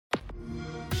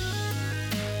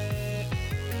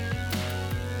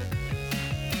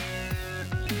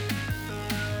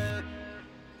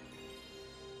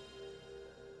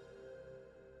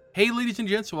Hey, ladies and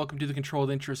gents, welcome to the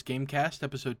Controlled Interest Gamecast,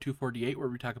 episode 248, where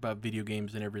we talk about video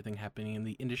games and everything happening in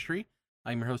the industry.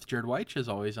 I'm your host, Jared White. As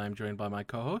always, I'm joined by my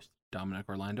co-host, Dominic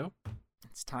Orlando.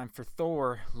 It's time for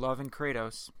Thor, Love and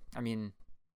Kratos.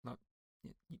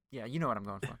 Yeah, you know what I'm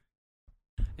going for.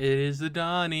 It is the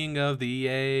dawning of the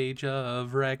age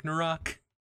of Ragnarok.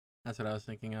 That's what I was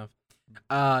thinking of.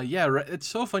 It's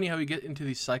so funny how we get into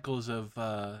these cycles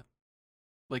of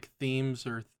themes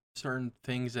or certain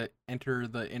things that enter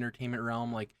the entertainment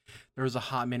realm. Like there was a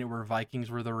hot minute where Vikings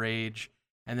were the rage,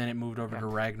 and then it moved over to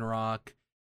Ragnarok,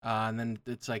 and then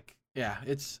it's like, yeah,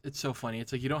 it's so funny.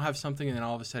 It's like you don't have something, and then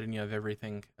all of a sudden you have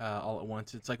everything all at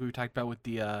once. It's like we talked about with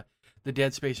the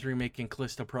Dead Space remake and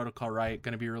Callisto Protocol, right?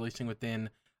 Going to be releasing within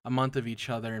a month of each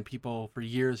other, and people for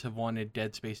years have wanted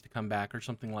Dead Space to come back or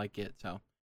something like it. So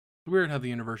it's weird how the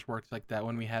universe works like that.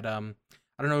 When we had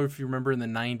I don't know if you remember in the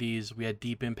 90s, we had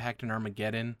Deep Impact and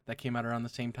Armageddon that came out around the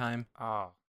same time.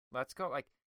 Oh, let's go.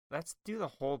 Let's do the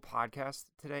whole podcast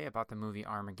today about the movie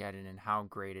Armageddon and how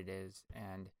great it is.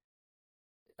 And,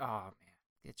 oh, man,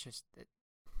 it's just,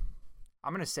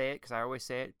 I'm going to say it because I always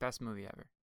say it, best movie ever.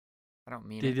 I don't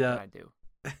mean it, but I do.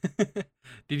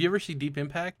 Did you ever see Deep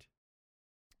Impact?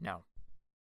 No.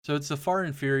 So it's a far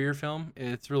inferior film.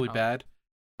 It's really bad.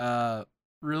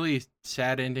 Really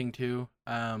sad ending too.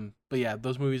 But yeah,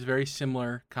 those movies, very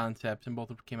similar concepts, and both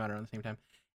of them came out around the same time.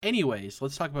 Anyways,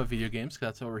 let's talk about video games, because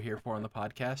that's what we're here for on the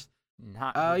podcast. We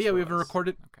haven't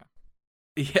recorded.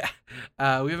 Okay.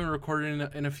 Yeah, we haven't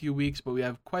recorded in a few weeks, but we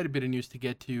have quite a bit of news to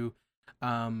get to.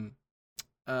 About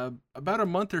a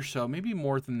month or so, maybe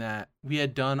more than that, we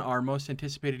had done our most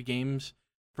anticipated games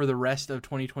for the rest of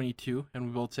 2022, and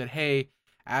we both said, hey,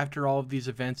 after all of these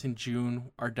events in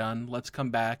June are done, let's come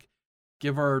back,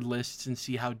 give our lists, and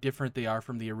see how different they are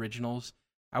from the originals.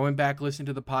 I went back, listened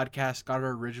to the podcast, got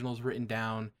our originals written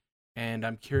down, and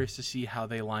I'm curious to see how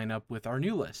they line up with our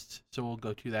new lists. So we'll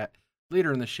go to that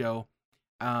later in the show.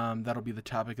 That'll be the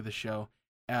topic of the show.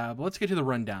 But let's get to the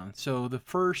rundown. So the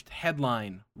first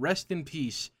headline, rest in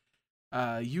peace.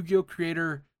 Yu-Gi-Oh!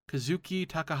 Creator Kazuki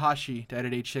Takahashi died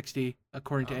at age 60,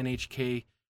 according to NHK.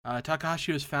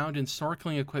 Takahashi was found in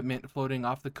snorkeling equipment floating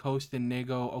off the coast in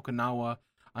Nago, Okinawa,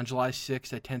 on July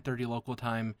 6th at 10:30 local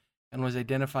time, and was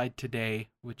identified today,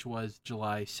 which was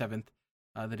July 7th,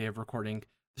 the day of recording.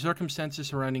 The circumstances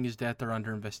surrounding his death are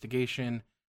under investigation.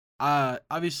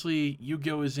 Obviously,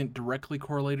 Yu-Gi-Oh! Isn't directly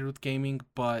correlated with gaming,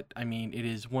 but, I mean, it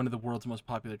is one of the world's most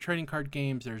popular trading card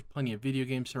games. There's plenty of video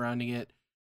games surrounding it.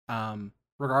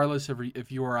 Regardless of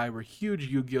if you or I were huge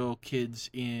Yu-Gi-Oh! Kids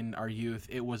in our youth,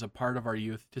 it was a part of our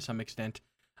youth to some extent.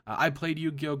 I played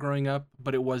Yu-Gi-Oh! Growing up,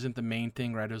 but it wasn't the main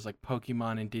thing, right? It was like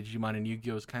Pokemon and Digimon, and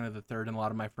Yu-Gi-Oh! Was kind of the third in a lot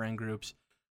of my friend groups.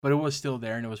 But it was still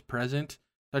there, and it was present.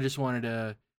 So I just wanted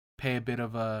to pay a bit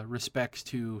of respects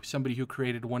to somebody who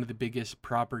created one of the biggest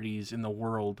properties in the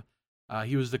world.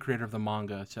 He was the creator of the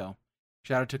manga, so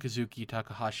shout out to Kazuki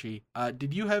Takahashi.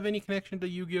 Did you have any connection to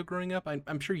Yu-Gi-Oh! Growing up?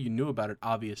 I'm sure you knew about it,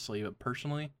 obviously, but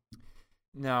personally?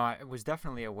 No, I was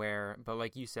definitely aware, but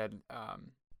like you said,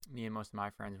 me and most of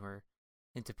my friends were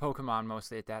into Pokemon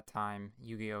mostly at that time.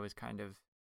 Yu-Gi-Oh! Was kind of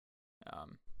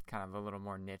a little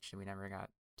more niche, and we never got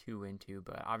too into.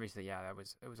 But obviously, yeah,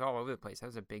 it was all over the place. That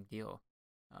was a big deal.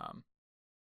 I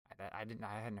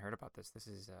hadn't heard about this.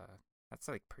 That's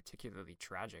like particularly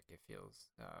tragic. It feels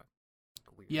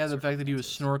weird. Yeah, the fact that he was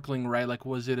snorkeling, right? Like,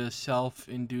 was it a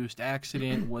self-induced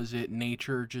accident? Was it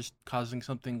nature just causing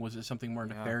something? Was it something more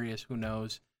nefarious? Who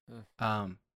knows?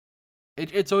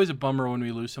 It's always a bummer when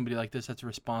we lose somebody like this that's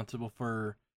responsible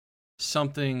for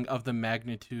something of the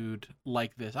magnitude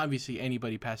like this. Obviously,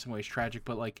 anybody passing away is tragic,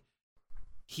 but like,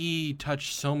 he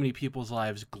touched so many people's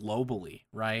lives globally,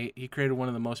 right? He created one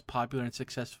of the most popular and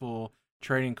successful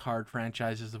trading card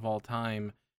franchises of all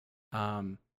time.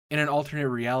 In an alternate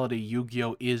reality,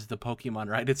 Yu-Gi-Oh! Is the Pokemon,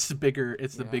 right? It's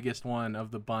the biggest one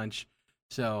of the bunch.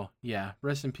 So yeah,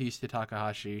 rest in peace to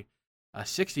Takahashi.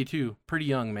 62, pretty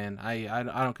young, man. I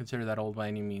don't consider that old by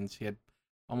any means. He had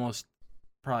almost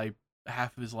probably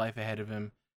half of his life ahead of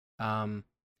him.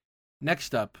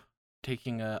 Next up,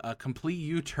 taking a complete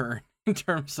U-turn in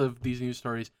terms of these news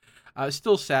stories.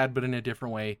 Still sad, but in a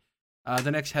different way.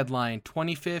 The next headline,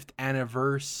 25th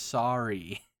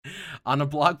anniversary. On a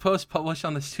blog post published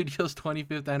on the studio's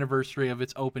 25th anniversary of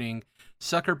its opening,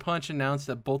 Sucker Punch announced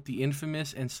that both the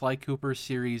Infamous and Sly Cooper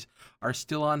series are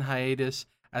still on hiatus,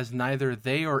 as neither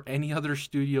they or any other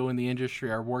studio in the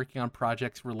industry are working on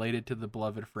projects related to the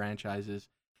beloved franchises.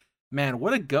 Man,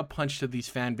 what a gut punch to these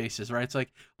fan bases, right? It's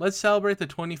like, let's celebrate the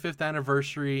 25th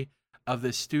anniversary of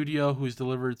this studio who's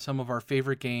delivered some of our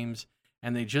favorite games,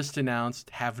 and they just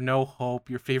announced, have no hope,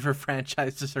 your favorite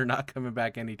franchises are not coming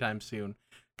back anytime soon.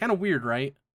 Kind of weird,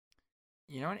 right?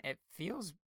 You know, it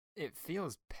feels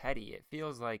petty. It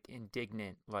feels like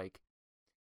indignant. Like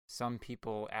some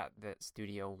people at the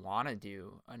studio want to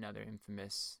do another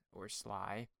Infamous or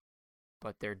Sly,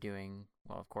 but they're doing,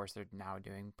 well, of course, they're now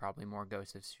doing probably more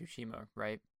Ghost of Tsushima,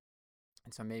 right?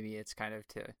 And so maybe it's kind of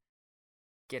to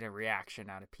get a reaction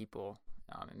out of people,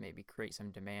 and maybe create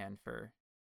some demand for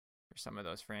some of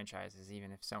those franchises,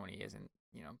 even if Sony isn't,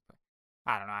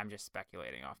 I don't know. I'm just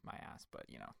speculating off my ass, but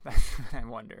that's what I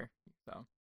wonder. So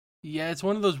Yeah, it's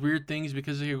one of those weird things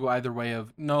because you go either way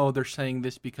of, no, they're saying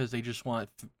this because they just want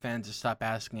fans to stop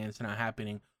asking and it's not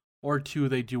happening. Or two,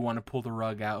 they do want to pull the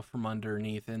rug out from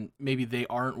underneath and maybe they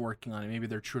aren't working on it. Maybe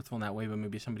they're truthful in that way, but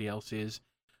maybe somebody else is.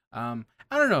 I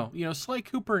don't know. Sly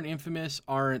Cooper and Infamous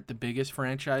aren't the biggest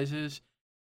franchises.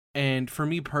 And for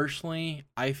me personally,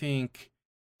 I think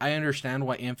I understand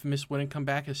why Infamous wouldn't come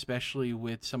back, especially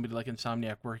with somebody like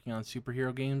Insomniac working on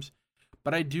superhero games.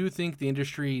 But I do think the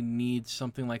industry needs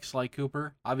something like Sly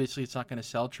Cooper. Obviously, it's not going to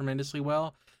sell tremendously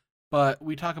well, but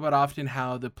we talk about often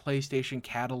how the PlayStation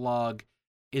catalog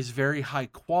is very high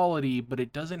quality, but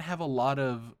it doesn't have a lot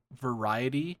of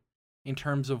variety in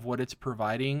terms of what it's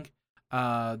providing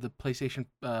the PlayStation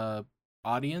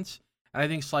audience. And I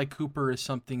think Sly Cooper is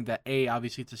something that, A,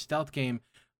 obviously it's a stealth game,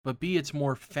 but B, it's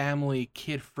more family,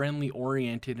 kid-friendly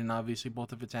oriented, and obviously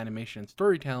both of its animation and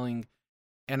storytelling.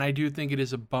 And I do think it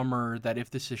is a bummer that if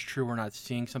this is true, we're not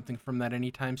seeing something from that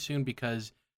anytime soon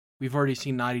because we've already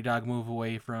seen Naughty Dog move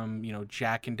away from,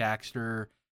 Jak and Daxter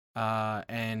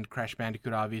and Crash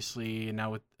Bandicoot, obviously, and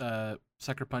now with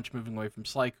Sucker Punch moving away from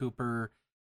Sly Cooper.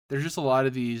 There's just a lot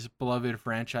of these beloved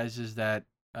franchises that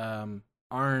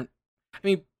aren't. I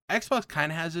mean, Xbox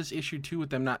kind of has this issue too with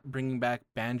them not bringing back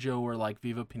Banjo or like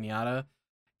Viva Pinata.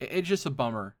 It's just a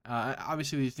bummer.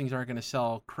 Obviously, these things aren't going to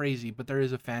sell crazy, but there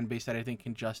is a fan base that I think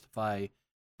can justify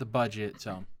the budget.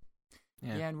 So,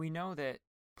 yeah, and we know that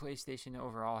PlayStation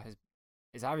overall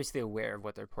is obviously aware of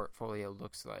what their portfolio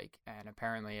looks like, and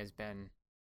apparently has been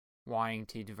wanting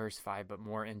to diversify, but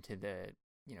more into the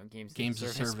games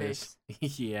as a service.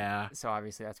 Yeah. So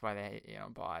obviously that's why they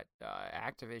bought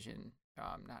Activision,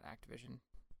 not Activision,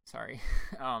 sorry,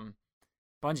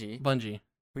 Bungie,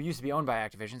 who used to be owned by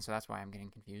Activision, so that's why I'm getting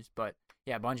confused. But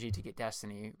yeah, Bungie to get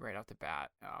Destiny right off the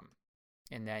bat,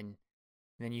 and then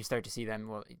you start to see them.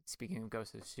 Well, speaking of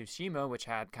Ghost of Tsushima, which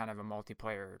had kind of a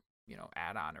multiplayer,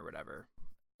 add-on or whatever,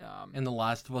 and the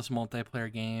Last of Us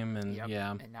multiplayer game, and yep.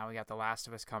 yeah, and now we got the Last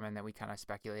of Us coming that we kind of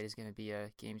speculate is going to be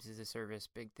a games as a service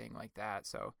big thing like that.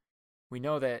 So we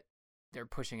know that they're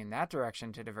pushing in that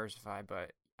direction to diversify,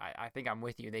 but I think I'm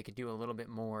with you. They could do a little bit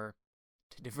more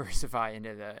to diversify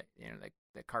into the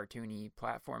the cartoony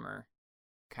platformer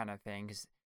kind of thing, because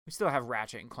we still have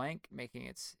Ratchet and Clank making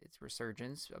its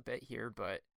resurgence a bit here,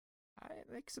 but I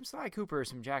like some Sly Cooper,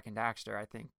 some Jak and Daxter. I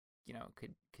think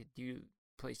could do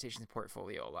PlayStation's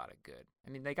portfolio a lot of good.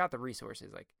 I mean, they got the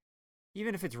resources, like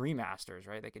even if it's remasters,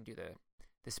 right? They could do the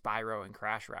Spyro and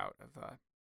Crash route of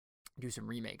do some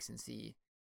remakes and see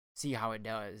how it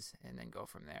does, and then go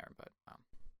from there. But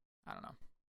I don't know.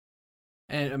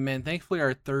 And man, thankfully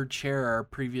our third chair, our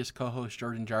previous co-host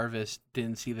Jordan Jarvis,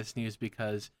 didn't see this news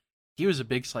because he was a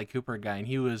big Sly Cooper guy and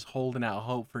he was holding out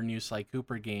hope for new Sly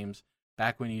Cooper games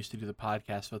back when he used to do the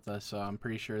podcast with us. So I'm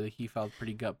pretty sure that he felt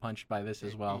pretty gut punched by this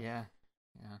as well.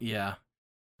 Yeah.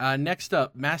 Next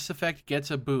up, Mass Effect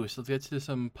gets a boost. Let's get to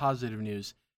some positive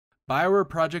news. BioWare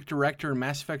project director and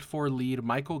Mass Effect 4 lead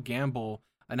Michael Gamble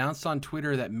announced on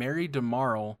Twitter that Mary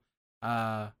DeMarle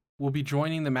will be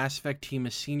joining the Mass Effect team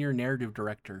as senior narrative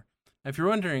director. Now, if you're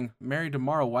wondering, Mary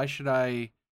DeMarle, why should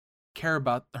I care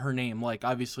about her name? Like,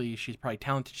 obviously, she's probably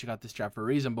talented. She got this job for a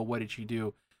reason, but what did she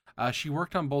do? She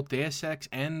worked on both Deus Ex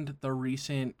and the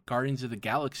recent Guardians of the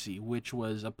Galaxy, which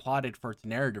was applauded for its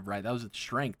narrative, right? That was its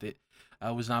strength. It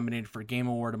was nominated for a Game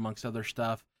Award, amongst other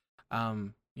stuff.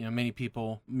 Many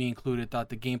people, me included, thought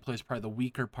the gameplay is probably the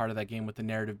weaker part of that game, with the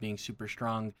narrative being super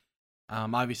strong.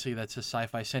 Obviously, that's a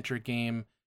sci-fi centric game.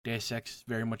 Deus Ex is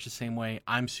very much the same way.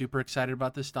 I'm super excited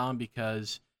about this, Dom,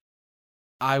 because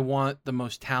I want the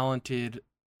most talented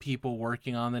people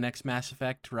working on the next Mass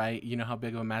Effect, right? You know how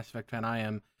big of a Mass Effect fan I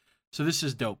am. So this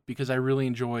is dope because I really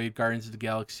enjoyed Guardians of the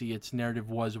Galaxy. Its narrative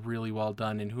was really well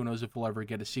done, and who knows if we'll ever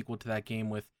get a sequel to that game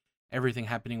with everything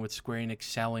happening with Square Enix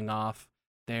selling off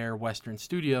their Western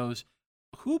studios.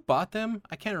 Who bought them?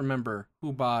 I can't remember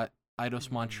who bought Eidos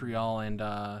Montreal and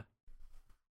gonna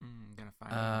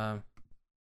find out.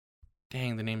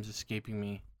 Dang, the name's escaping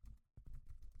me.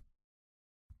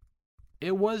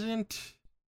 It wasn't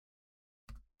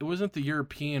the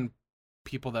European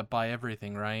people that buy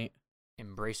everything, right?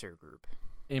 Embracer Group.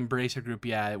 Embracer Group,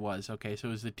 yeah, it was. Okay, so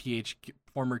it was the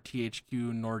former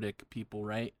THQ Nordic people,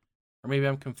 right? Or maybe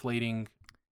I'm conflating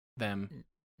them.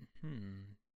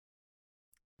 Hmm.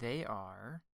 They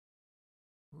are.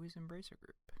 Who is Embracer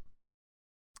Group?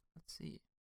 Let's see.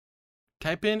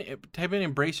 Type in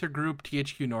Embracer Group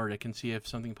THQ Nordic and see if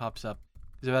something pops up.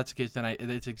 Because if that's the case, then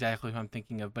it's exactly who I'm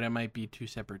thinking of, but it might be two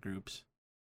separate groups.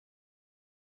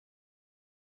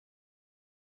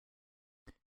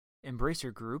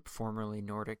 Embracer Group, formerly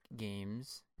Nordic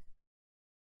Games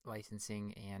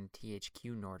Licensing and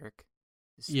THQ Nordic,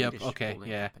 the Yep. Swedish Okay. holding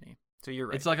Yeah. company. So you're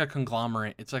right. It's like a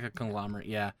conglomerate.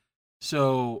 Yeah.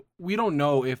 So we don't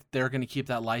know if they're going to keep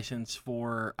that license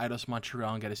for Eidos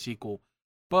Montreal and get a sequel.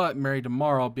 But Mary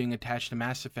Tomorrow being attached to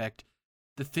Mass Effect,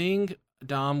 the thing,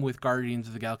 Dom, with Guardians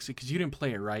of the Galaxy, because you didn't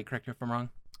play it, right? Correct me if I'm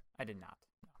wrong. I did not.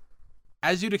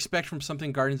 As you'd expect from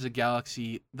something Guardians of the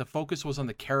Galaxy, the focus was on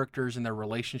the characters and their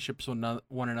relationships with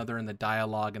one another and the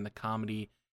dialogue and the comedy.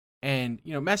 And,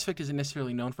 Mass Effect isn't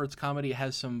necessarily known for its comedy. It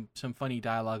has some funny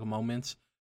dialogue moments,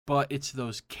 but it's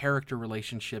those character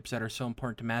relationships that are so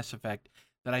important to Mass Effect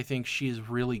that I think she is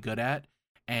really good at.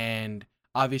 And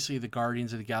obviously the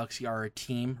Guardians of the Galaxy are a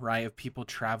team, right, of people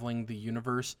traveling the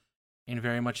universe in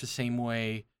very much the same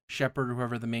way Shepard or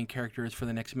whoever the main character is for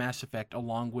the next Mass Effect,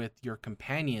 along with your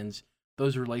companions.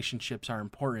 Those relationships are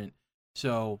important.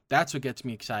 So that's what gets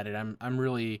me excited. I'm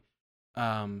really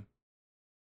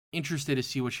interested to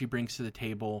see what she brings to the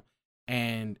table,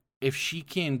 and if she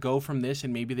can go from this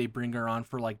and maybe they bring her on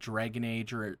for like Dragon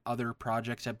Age or other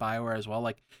projects at BioWare as well.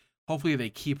 Like, hopefully they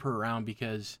keep her around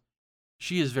because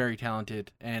she is very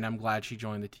talented, and I'm glad she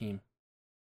joined the team.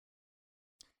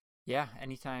 Yeah,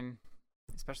 anytime,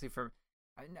 especially for,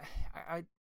 I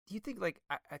do you think like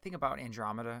I think about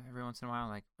Andromeda every once in a while.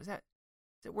 Like, is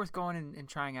it worth going and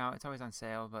trying out? It's always on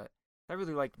sale, but I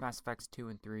really liked Mass Effects 2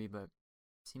 and 3, but it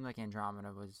seemed like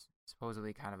Andromeda was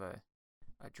supposedly kind of a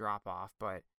drop off.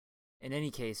 But in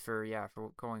any case, for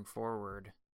going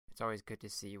forward, it's always good to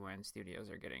see when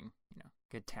studios are getting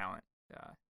good talent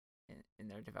in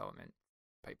their development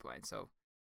pipeline. So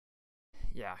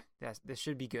yeah, this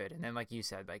should be good. And then like you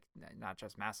said, like not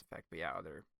just Mass Effect, but yeah,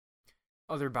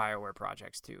 other BioWare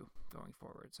projects too going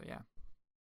forward. So yeah.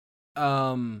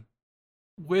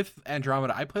 With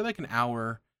Andromeda, I played like an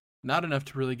hour, not enough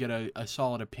to really get a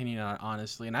solid opinion on it,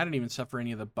 honestly. And I didn't even suffer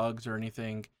any of the bugs or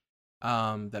anything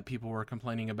that people were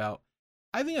complaining about.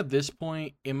 I think at this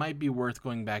point, it might be worth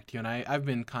going back to, and I've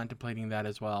been contemplating that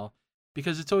as well.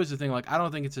 Because it's always the thing, like, I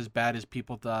don't think it's as bad as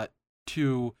people thought.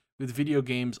 With video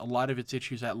games, a lot of its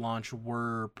issues at launch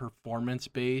were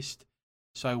performance-based.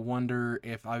 So I wonder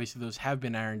if, obviously, those have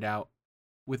been ironed out.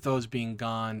 With those being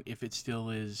gone, if it still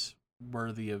is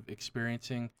worthy of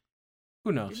experiencing.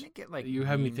 Who knows? Didn't it get like you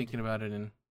have me thinking about it,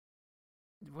 and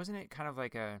wasn't it kind of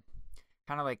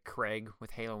like Craig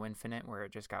with Halo Infinite, where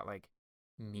it just got like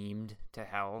memed to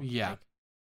hell? Yeah. Like,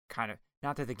 kind of,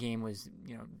 not that the game was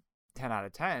 10 out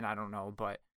of 10. I don't know,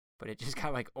 but it just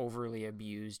got like overly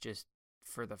abused just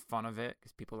for the fun of it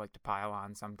because people like to pile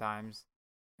on sometimes.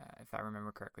 If I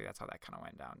remember correctly, that's how that kind of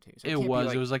went down too. So it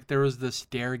was like there was the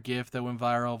stair gif that went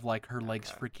viral of like her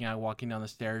legs freaking out walking down the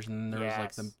stairs, and then there was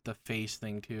like the face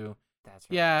thing too. That's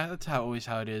right. Yeah, that's always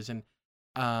how it is. And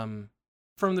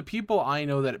from the people I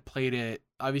know that played it,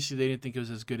 obviously they didn't think it was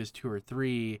as good as 2 or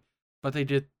 3, but they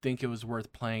did think it was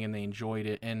worth playing and they enjoyed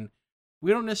it. And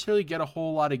we don't necessarily get a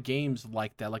whole lot of games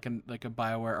like that, like a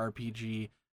BioWare RPG.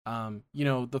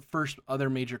 The first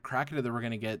other major crack at it that we're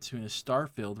gonna get soon is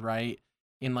Starfield, right?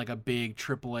 In like a big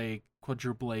AAA,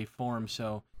 quadruple A form.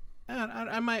 So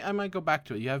I might go back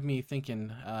to it. You have me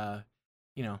thinking,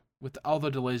 with all the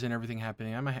delays and everything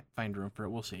happening, I might find room for it.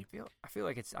 We'll see. I feel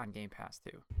like it's on Game Pass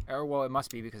too. Or well, it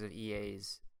must be because of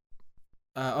EA's.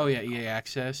 EA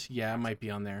Access. Yeah, it might be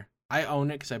on there. I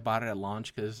own it because I bought it at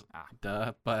launch because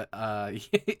duh. But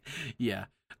yeah.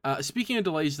 Speaking of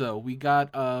delays though, we got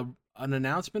an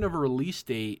announcement of a release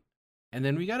date, and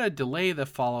then we got a delay that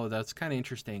followed. That's kind of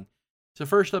interesting. So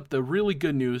first up, the really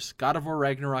good news: God of War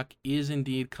Ragnarok is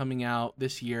indeed coming out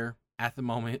this year. At the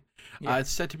moment, it's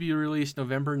set to be released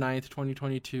November 9th,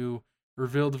 2022.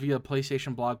 Revealed via a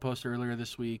PlayStation blog post earlier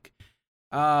this week.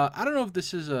 I don't know if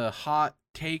this is a hot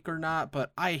take or not,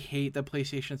 but I hate that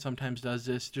PlayStation sometimes does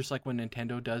this, just like when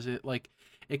Nintendo does it. Like,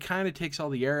 it kind of takes all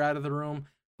the air out of the room.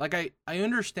 Like, I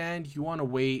understand you want to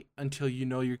wait until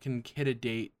you can hit a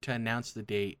date to announce the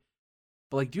date.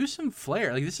 But, like, do some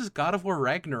flair. Like, this is God of War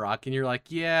Ragnarok, and you're like,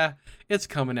 yeah, it's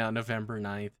coming out November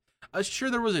 9th. Sure,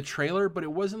 there was a trailer, but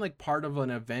it wasn't, like, part of an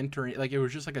event or, like, it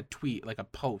was just, like, a tweet, like a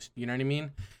post. You know what I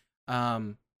mean?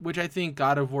 Which I think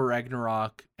God of War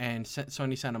Ragnarok and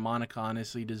Sony Santa Monica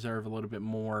honestly deserve a little bit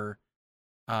more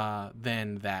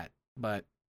than that. But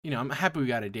I'm happy we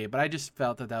got a date. But I just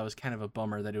felt that was kind of a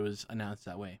bummer that it was announced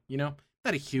that way. Not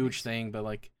a huge thing, but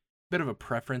like a bit of a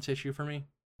preference issue for me.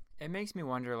 It makes me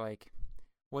wonder, like,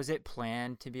 was it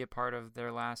planned to be a part of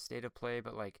their last state of play,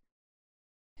 but like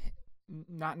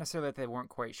not necessarily that they weren't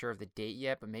quite sure of the date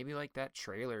yet, but maybe like that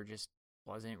trailer just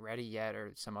wasn't ready yet,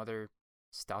 or some other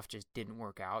stuff just didn't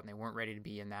work out and they weren't ready to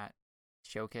be in that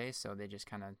showcase, so they just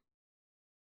kind of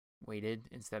waited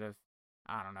instead of,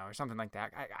 I don't know, or something like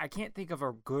that. I can't think of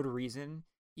a good reason,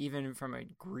 even from a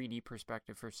greedy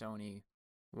perspective for Sony,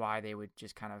 why they would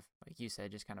just kind of, like you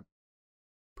said, just kind of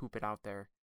poop it out there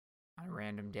on a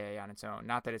random day on its own.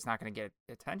 Not that it's not going to get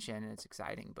attention and it's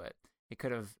exciting, but it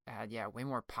could have had way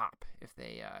more pop if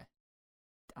they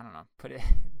I don't know,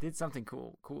 did something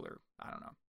cooler. I don't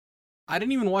know. I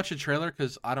didn't even watch the trailer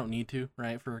because I don't need to,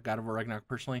 right, for God of War Ragnarok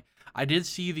personally. I did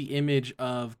see the image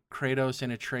of Kratos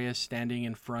and Atreus standing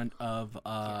in front of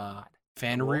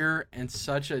Fenrir, and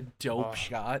such a dope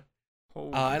shot.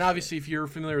 And obviously, if you're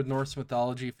familiar with Norse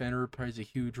mythology, Fenrir plays a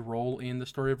huge role in the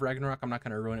story of Ragnarok. I'm not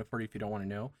going to ruin it for you if you don't want to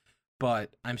know, but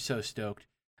I'm so stoked.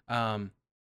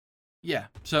 Yeah,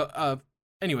 so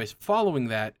anyways, following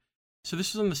that, so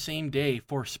this was on the same day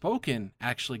Forspoken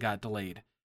actually got delayed.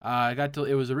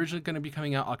 It was originally going to be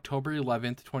coming out October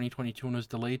 11th, 2022, and was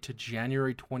delayed to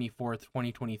January 24th,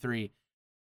 2023.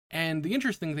 And the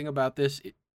interesting thing about this,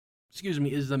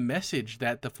 is the message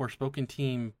that the Forspoken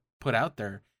team put out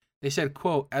there. They said,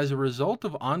 quote, "As a result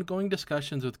of ongoing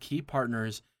discussions with key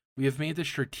partners, we have made the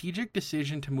strategic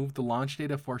decision to move the launch date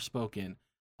of Forspoken.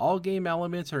 All game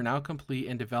elements are now complete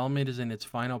and development is in its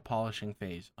final polishing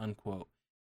phase," unquote.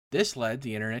 This led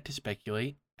the internet to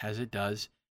speculate, as it does,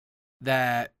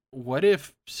 that what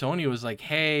if Sony was like,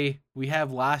 hey, we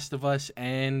have Last of Us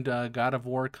and God of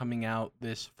War coming out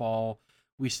this fall.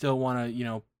 We still want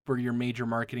to, we're your major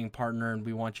marketing partner and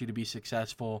we want you to be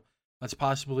successful. Let's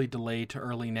possibly delay to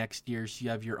early next year so you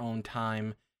have your own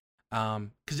time.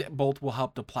 Because both will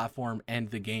help the platform and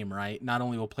the game, right? Not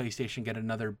only will PlayStation get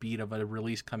another beat of a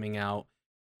release coming out,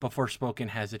 but Forspoken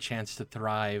has a chance to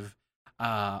thrive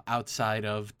outside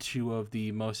of two of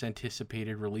the most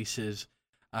anticipated releases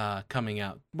coming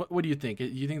out. What do you think?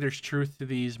 You think there's truth to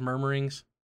these murmurings?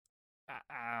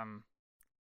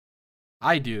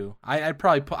 I do. I'd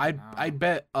probably put. I'd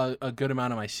bet a good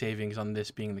amount of my savings on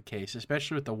this being the case,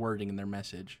 especially with the wording in their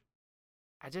message.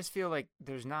 I just feel like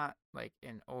there's not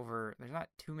there's not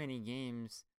too many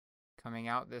games coming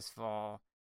out this fall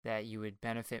that you would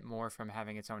benefit more from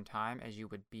having its own time as you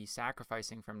would be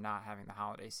sacrificing from not having the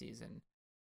holiday season,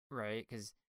 right?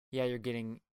 Because you're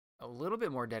getting a little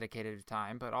bit more dedicated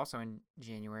time, but also in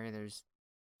January there's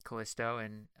Callisto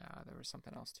and there was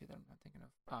something else too that I'm not thinking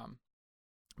of.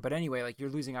 But anyway, like, you're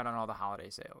losing out on all the holiday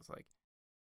sales. Like,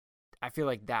 I feel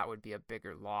like that would be a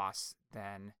bigger loss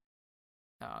than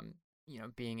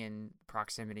being in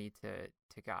proximity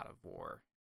to God of War.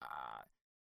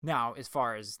 Now, as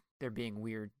far as there being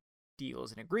weird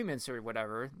deals and agreements or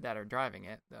whatever that are driving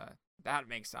it, that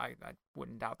makes I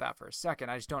wouldn't doubt that for a second.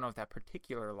 I just don't know if that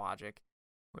particular logic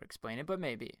would explain it, but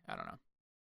maybe. I don't know.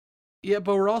 Yeah,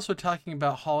 but we're also talking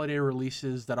about holiday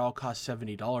releases that all cost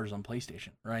 $70 on PlayStation,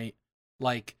 right?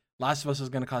 Like, Last of Us is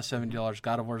going to cost $70,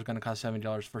 God of War is going to cost $70,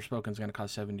 Forspoken is going to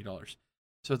cost $70.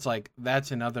 So it's like, that's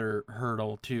another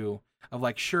hurdle too, of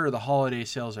like, sure, the holiday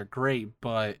sales are great,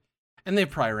 but, and they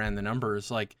probably ran the numbers,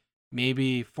 like,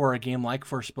 maybe for a game like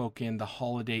Forspoken, the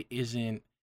holiday isn't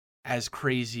as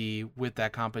crazy with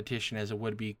that competition as it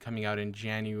would be coming out in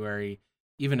January,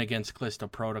 even against Callisto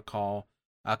Protocol.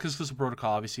 Because Callisto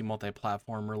Protocol, obviously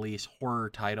multi-platform release, horror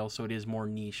title, so it is more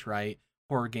niche, right?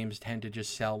 Horror games tend to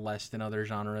just sell less than other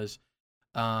genres.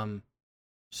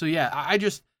 So yeah, I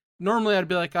just, normally I'd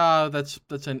be like, that's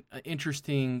an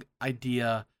interesting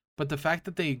idea. But the fact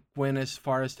that they went as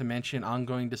far as to mention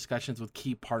ongoing discussions with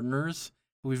key partners,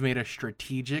 we've made a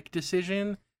strategic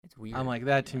decision. It's weird. I'm like,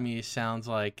 that to me sounds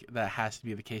like that has to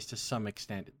be the case to some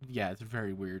extent. Yeah, it's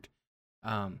very weird.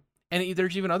 And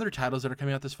there's even other titles that are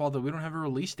coming out this fall that we don't have a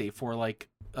release date for, like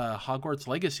Hogwarts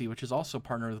Legacy, which is also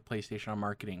partnered with PlayStation on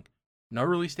marketing. No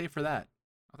release date for that.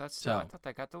 Oh, that's so. I thought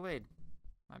that got delayed.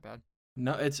 My bad.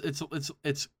 No,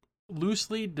 it's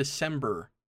loosely December.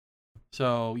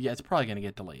 So yeah, it's probably gonna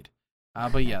get delayed.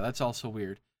 But yeah, that's also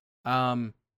weird.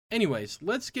 Anyways,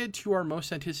 let's get to our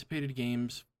most anticipated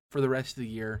games for the rest of the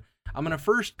year. I'm gonna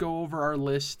first go over our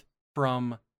list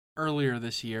from earlier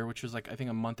this year, which was like I think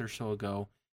a month or so ago,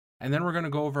 and then we're gonna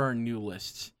go over our new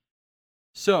lists.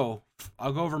 So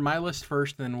I'll go over my list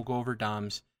first, and then we'll go over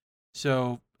Dom's.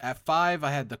 So at 5,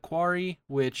 I had The Quarry,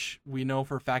 which we know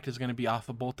for a fact is going to be off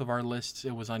of both of our lists.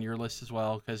 It was on your list as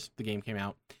well because the game came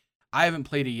out. I haven't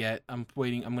played it yet. I'm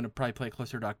waiting. I'm gonna probably play it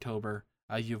closer to October.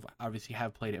 You've obviously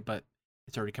have played it, but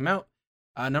it's already come out.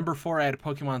 Number 4, I had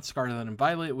Pokemon Scarlet and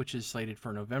Violet, which is slated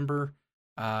for November.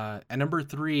 At number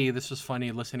 3, this was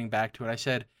funny listening back to it. I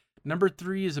said number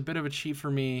 3 is a bit of a cheat for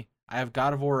me. I have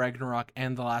God of War Ragnarok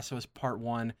and The Last of Us Part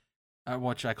 1,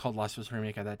 which I called Last of Us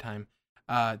Remake at that time.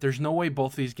 There's no way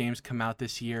both of these games come out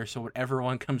this year, so whatever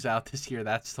one comes out this year,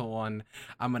 that's the one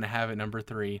I'm going to have at number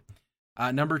 3.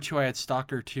 Number 2, I had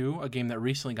Stalker 2, a game that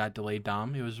recently got delayed,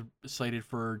 Dom. It was slated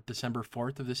for December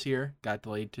 4th of this year, got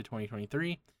delayed to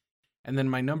 2023. And then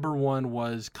my number 1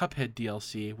 was Cuphead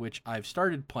DLC, which I've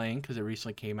started playing because it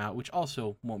recently came out, which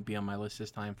also won't be on my list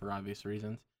this time for obvious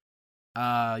reasons.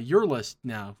 Your list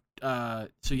now.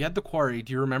 So you had The Quarry.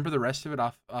 Do you remember the rest of it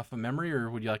off of memory, or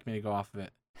would you like me to go off of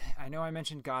it? I know I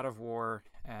mentioned God of War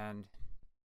and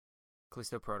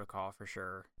Callisto Protocol for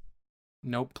sure.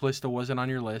 Nope, Callisto wasn't on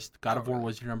your list. God of War really?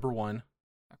 was your number 1.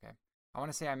 Okay. I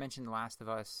want to say I mentioned The Last of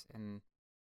Us and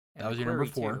that was your number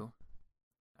 4. Too.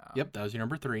 Yep, that was your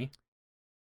number 3.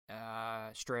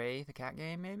 Stray, the cat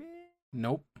game, maybe?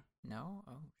 Nope. No?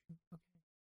 Oh, okay.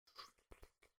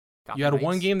 You had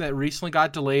one game that recently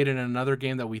got delayed and another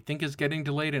game that we think is getting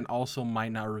delayed and also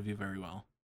might not review very well.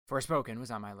 Forspoken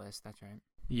was on my list, that's right.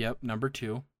 Yep, number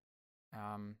 2.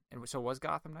 And so was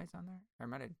Gotham Knights on there? Or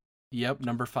might have... Yep,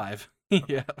 number 5. Okay,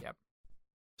 yeah. Yep.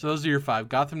 So those are your 5.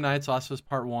 Gotham Knights, Last of Us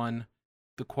Part 1,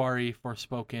 The Quarry,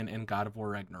 Forspoken, and God of War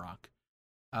Ragnarok.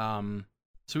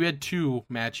 So we had 2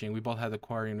 matching. We both had The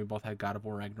Quarry and we both had God of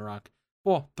War Ragnarok.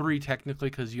 Well, 3 technically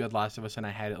because you had Last of Us and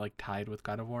I had it like tied with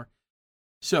God of War.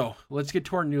 So let's get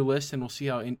to our new list and we'll see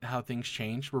how things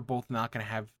change. We're both not going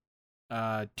to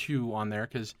have 2 on there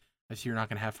because I see you're not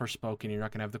going to have Forspoken, you're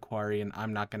not going to have The Quarry, and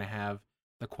I'm not going to have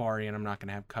The Quarry, and I'm not going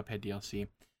to have Cuphead DLC.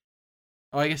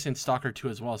 Oh, I guess in Stalker 2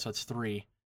 as well, so it's 3.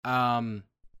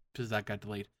 Because that got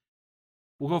delayed.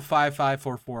 We'll go 5, 5,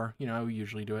 4, 4. You know how we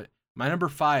usually do it. My number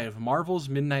 5, Marvel's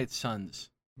Midnight Suns.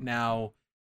 Now,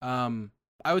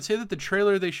 I would say that the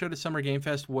trailer they showed at Summer Game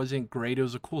Fest wasn't great. It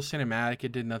was a cool cinematic.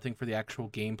 It did nothing for the actual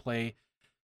gameplay,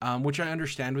 which I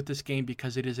understand with this game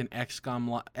because it is an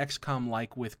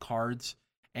XCOM-like with cards,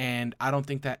 and I don't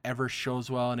think that ever shows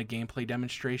well in a gameplay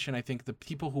demonstration. I think the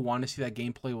people who want to see that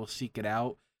gameplay will seek it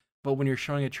out, but when you're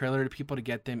showing a trailer to people to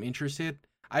get them interested,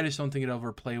 I just don't think it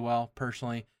overplay well,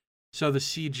 personally. So the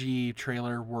CG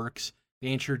trailer works.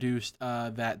 They introduced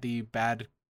that the bad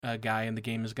guy in the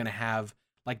game is going to have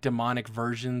like demonic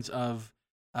versions of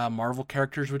Marvel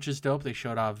characters, which is dope. They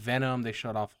showed off Venom, they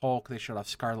showed off Hulk, they showed off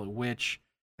Scarlet Witch,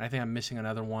 and I think I'm missing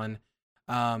another one.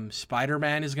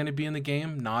 Spider-Man is going to be in the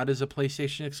game, not as a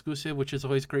PlayStation exclusive, which is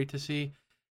always great to see.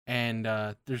 And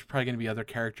there's probably going to be other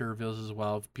character reveals as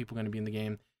well. People going to be in the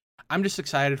game. I'm just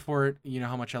excited for it. You know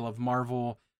how much I love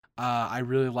Marvel. I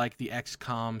really like the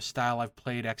XCOM style. I've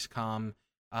played XCOM.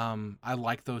 I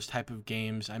like those type of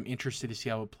games. I'm interested to see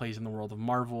how it plays in the world of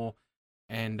Marvel.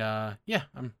 And yeah,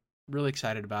 I'm really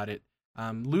excited about it.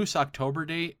 Loose October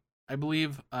date, I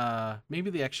believe. Maybe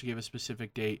they actually gave a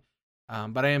specific date.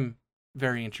 But I am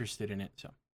very interested in it.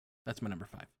 So that's my number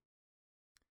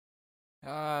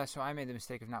 5. So I made the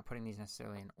mistake of not putting these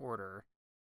necessarily in order.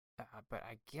 But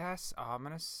I guess I'm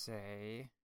going to say...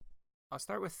 I'll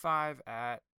start with 5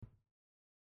 at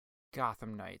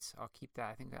Gotham Knights. I'll keep that.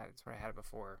 I think that's what I had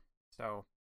before. So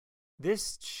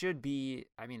this should be...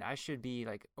 I mean, I should be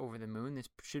like over the moon. This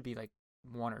should be like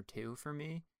 1 or 2 for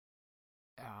me.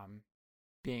 I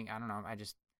don't know, I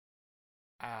just...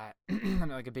 I'm not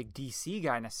like a big DC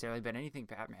guy necessarily, but anything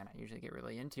Batman I usually get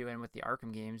really into. And with the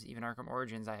Arkham games, even Arkham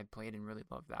Origins, I had played and really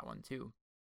loved that one too.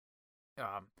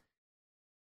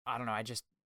 I don't know, I just...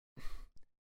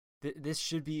 This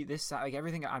should be... like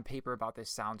everything on paper about this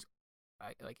sounds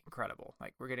like incredible.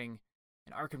 Like we're getting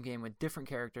an Arkham game with different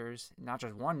characters, not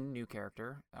just one new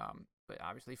character, but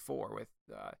obviously 4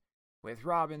 with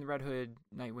Robin, Red Hood,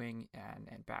 Nightwing,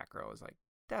 and Batgirl. Is like,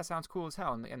 that sounds cool as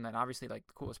hell. And then obviously like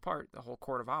the coolest part, the whole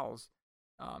Court of Owls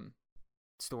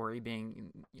story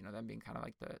being, you know, them being kind of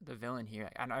like the villain here.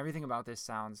 I know everything about this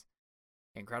sounds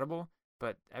incredible,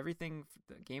 but everything,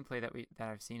 the gameplay that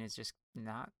I've seen is just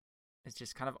not, it's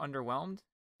just kind of underwhelmed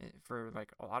for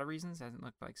like a lot of reasons. It hasn't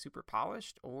looked like super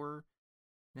polished or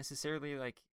necessarily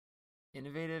like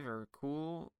innovative or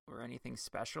cool or anything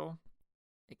special.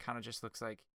 It kind of just looks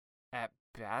like at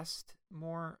best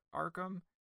more Arkham,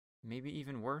 maybe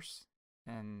even worse.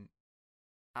 And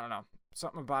I don't know,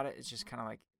 something about it is just kind of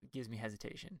like gives me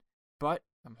hesitation. But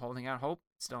I'm holding out hope.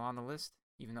 It's still on the list,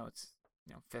 even though it's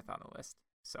 5th on the list.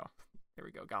 So there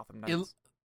we go, Gotham Knights.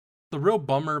 The real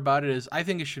bummer about it is I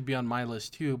think it should be on my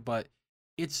list too, but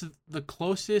it's the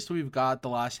closest we've got the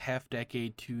last half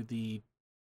decade to the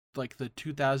like the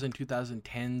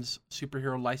 2010s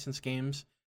superhero license games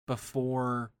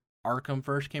before Arkham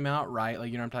first came out, right?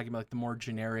 Like, I'm talking about like the more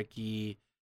generic-y,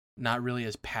 not really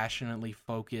as passionately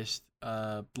focused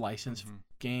license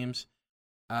games,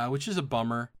 which is a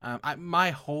bummer.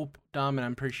 My hope, Dom, and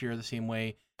I'm pretty sure you're the same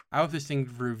way, I hope this thing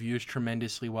reviews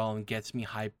tremendously well and gets me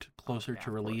hyped closer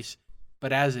to release.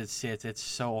 But as it sits, it's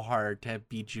so hard to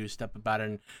be juiced up about it.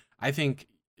 And I think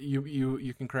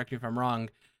you can correct me if I'm wrong.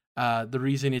 The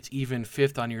reason it's even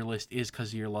 5th on your list is because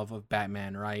of your love of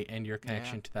Batman, right? And your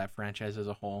connection to that franchise as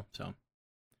a whole. So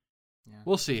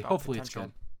we'll see. Hopefully it's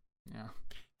good. Yeah.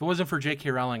 If it wasn't for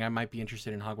J.K. Rowling, I might be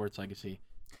interested in Hogwarts Legacy.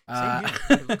 Same here.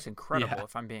 It looks incredible.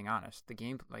 If I'm being honest, the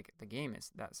game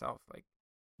is that itself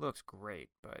looks great,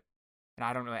 but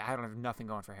I don't have nothing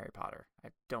going for Harry Potter. I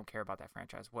don't care about that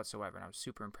franchise whatsoever, and I was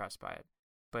super impressed by it.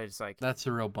 But it's like, that's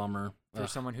a real bummer for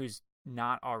someone who's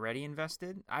not already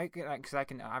invested. I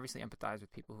can obviously empathize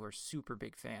with people who are super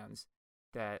big fans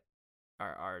that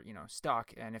are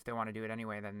stuck, and if they want to do it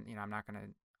anyway, then I'm not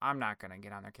gonna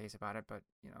get on their case about it. But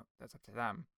that's up to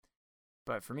them.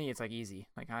 But for me, it's like easy.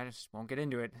 Like, I just won't get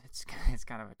into it. It's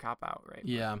kind of a cop out, right?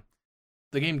 Yeah.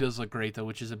 The game does look great though,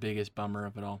 which is the biggest bummer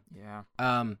of it all.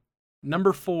 Yeah.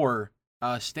 Number 4,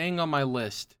 staying on my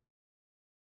list,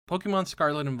 Pokemon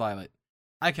Scarlet and Violet.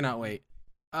 I cannot wait.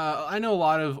 I know a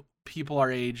lot of people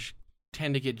our age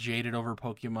tend to get jaded over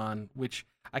Pokemon, which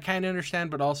I kind of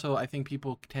understand, but also I think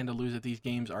people tend to lose that these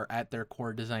games are at their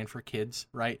core designed for kids,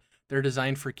 right? They're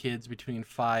designed for kids between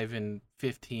 5 and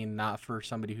 15, not for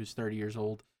somebody who's 30 years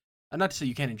old. Not to say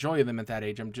you can't enjoy them at that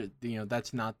age. I'm just,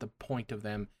 that's not the point of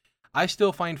them. I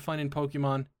still find fun in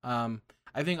Pokemon.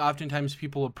 I think oftentimes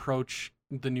people approach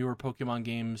the newer Pokemon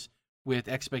games with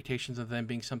expectations of them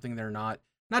being something they're not.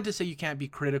 Not to say you can't be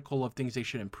critical of things they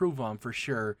should improve on, for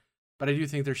sure, but I do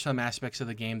think there's some aspects of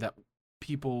the game that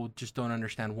people just don't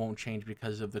understand won't change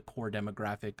because of the core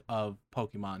demographic of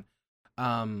Pokemon.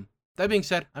 That being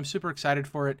said, I'm super excited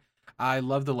for it. I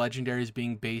love the legendaries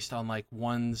being based on, like,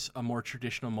 one's a more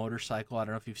traditional motorcycle. I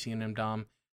don't know if you've seen them, Dom.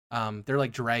 They're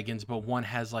like dragons, but one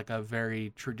has like a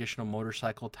very traditional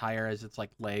motorcycle tire as its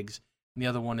like legs, and the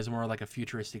other one is more like a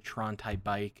futuristic Tron type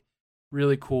bike.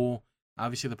 Really cool.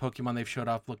 Obviously, the Pokemon they've showed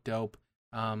off look dope.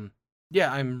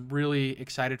 Yeah, I'm really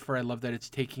excited for it. I love that it's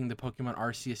taking the Pokemon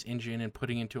Arceus engine and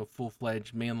putting it into a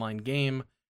full-fledged mainline game.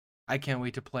 I can't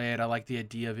wait to play it. I like the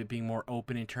idea of it being more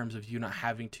open in terms of you not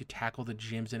having to tackle the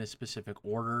gyms in a specific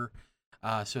order.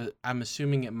 So I'm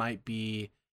assuming it might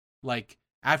be like,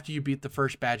 after you beat the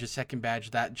first badge, the second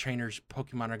badge, that trainer's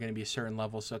Pokemon are going to be a certain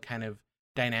level, so it kind of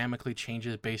dynamically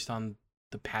changes based on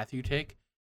the path you take.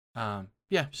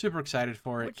 Yeah, super excited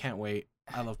for it. Can't wait.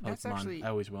 I love Pokemon. Actually, I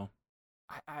always will.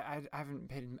 I haven't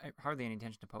paid hardly any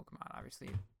attention to Pokemon, obviously,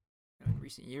 in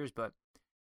recent years, but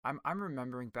I'm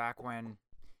remembering back when,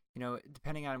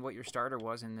 depending on what your starter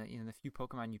was and the few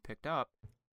Pokemon you picked up,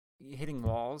 hitting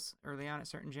walls early on at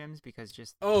certain gyms because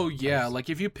just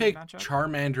like if you pick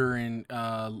Charmander in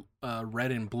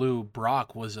red and blue,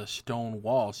 Brock was a stone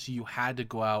wall, so you had to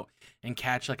go out and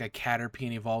catch like a Caterpie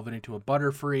and evolve it into a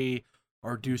Butterfree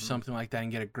or do something like that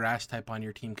and get a grass type on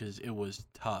your team because it was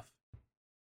tough.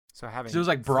 So having it was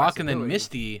like Brock and then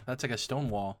Misty, that's like a stone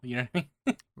wall, you know what I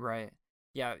mean? Right.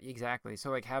 Yeah, exactly.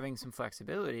 So like having some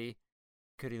flexibility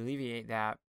could alleviate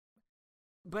that.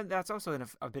 But that's also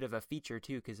a bit of a feature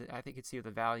too, because I think it's the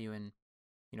value in,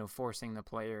 forcing the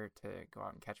player to go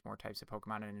out and catch more types of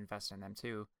Pokemon and invest in them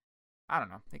too. I don't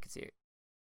know. They could see it.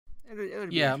 It would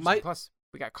be plus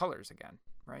we got colors again,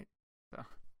 right? So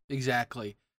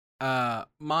exactly.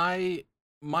 My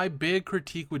big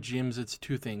critique with gyms, it's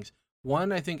 2 things.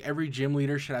 One, I think every gym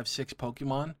leader should have 6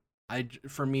 Pokemon.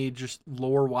 For me, just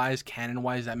lore wise, canon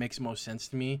wise, that makes the most sense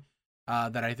to me.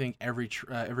 That I think every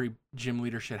gym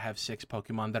leader should have 6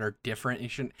 Pokemon that are different.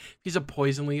 If he's a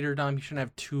poison leader, Dom, he shouldn't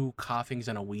have 2 coughings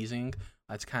and a wheezing.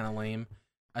 That's kind of lame,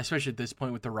 especially at this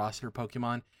point with the roster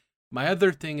Pokemon. My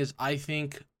other thing is I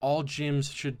think all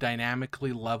gyms should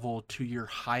dynamically level to your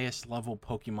highest level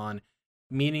Pokemon,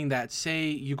 meaning that, say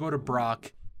you go to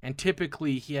Brock and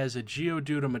typically he has a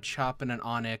Geodude, a Machop, and an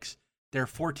Onix. They're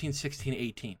 14, 16,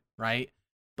 18, right?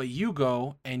 But you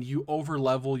go and you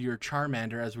over-level your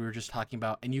Charmander, as we were just talking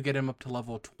about, and you get him up to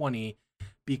level 20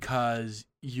 because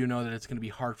you know that it's going to be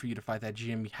hard for you to fight that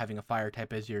gym having a fire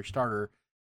type as your starter.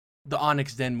 The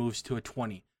Onix then moves to a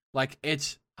 20. Like,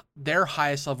 it's their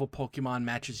highest level Pokemon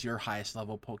matches your highest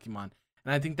level Pokemon.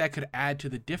 And I think that could add to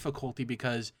the difficulty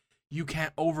because you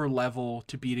can't over-level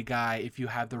to beat a guy if you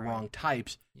have the wrong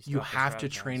types. You have to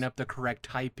train up the correct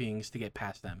typings to get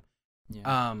past them.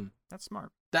 Yeah, that's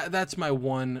smart. That's my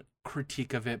one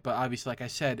critique of it, but obviously, like I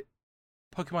said,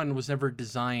 Pokemon was never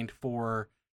designed for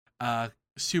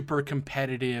super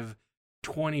competitive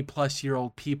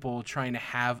 20-plus-year-old people trying to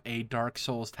have a Dark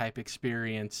Souls type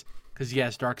experience. Because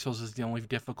yes, Dark Souls is the only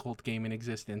difficult game in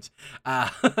existence.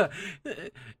 I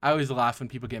always laugh when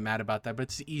people get mad about that, but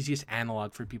it's the easiest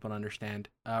analog for people to understand,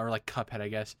 or like Cuphead, I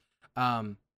guess.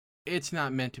 It's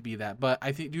not meant to be that, but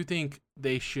I do think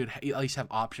they should at least have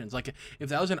options. Like if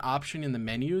that was an option in the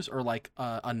menus, or like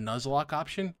a Nuzlocke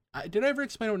option. Did I ever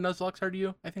explain what Nuzlocks are to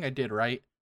you? I think I did, right?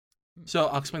 So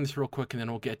I'll explain this real quick, and then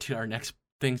we'll get to our next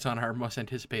things on our most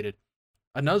anticipated.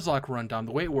 A Nuzlocke rundown,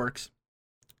 the way it works,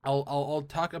 I'll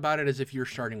talk about it as if you're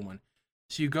starting one.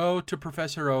 So you go to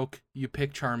Professor Oak, you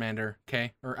pick Charmander,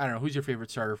 okay? Or I don't know, who's your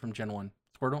favorite starter from Gen 1?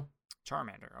 Squirtle?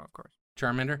 Charmander, of course.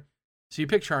 Charmander? So you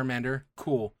pick Charmander,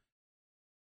 cool.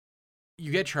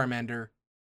 You get Charmander.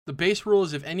 The base rule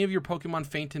is if any of your Pokemon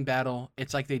faint in battle,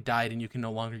 it's like they died and you can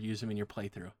no longer use them in your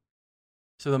playthrough.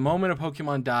 So the moment a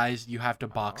Pokemon dies, you have to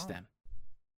box them.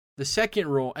 The second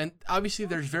rule, and obviously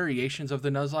there's variations of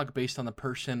the Nuzlocke based on the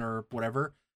person or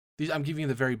whatever. I'm giving you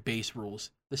the very base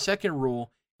rules. The second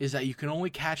rule is that you can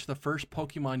only catch the first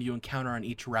Pokemon you encounter on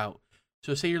each route.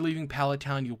 So say you're leaving Pallet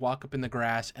Town, you walk up in the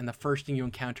grass, and the first thing you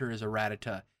encounter is a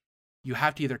Rattata. You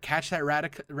have to either catch that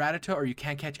Rattata or you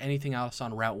can't catch anything else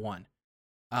on Route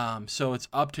 1. So it's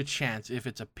up to chance if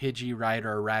it's a Pidgey, right,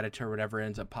 or a Rattata or whatever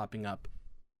ends up popping up.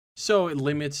 So it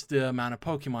limits the amount of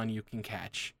Pokemon you can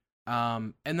catch.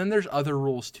 And then there's other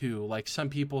rules too. Like some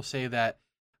people say that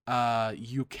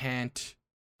you can't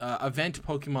event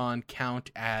Pokemon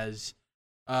count as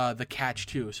the catch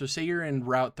too. So say you're in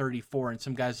Route 34 and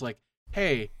some guy's like,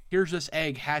 hey, here's this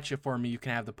egg, hatch it for me, you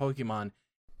can have the Pokemon.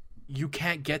 You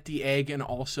can't get the egg and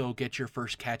also get your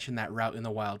first catch in that route in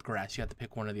the wild grass. You have to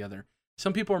pick one or the other.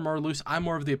 Some people are more loose. I'm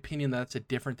more of the opinion that that's a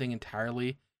different thing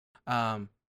entirely.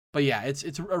 But yeah,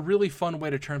 it's a really fun way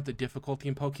to turn up the difficulty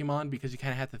in Pokemon because you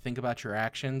kind of have to think about your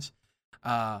actions.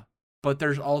 But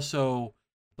there's also,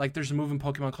 like, there's a move in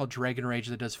Pokemon called Dragon Rage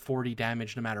that does 40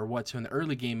 damage no matter what. So in the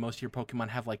early game, most of your Pokemon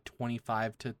have like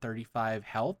 25 to 35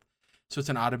 health. So it's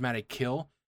an automatic kill.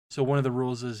 So one of the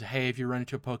rules is, hey, if you run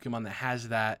into a Pokemon that has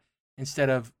that, instead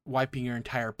of wiping your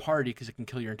entire party, because it can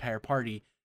kill your entire party,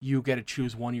 you get to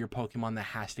choose one of your Pokemon that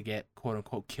has to get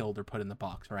quote-unquote killed or put in the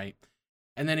box, right?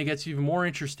 And then it gets even more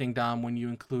interesting, Dom, when you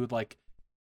include, like,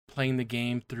 playing the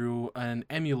game through an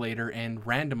emulator and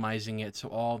randomizing it so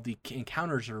all the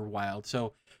encounters are wild.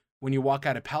 So when you walk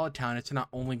out of Pallet Town, it's not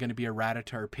only going to be a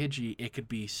Rattata or Pidgey, it could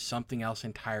be something else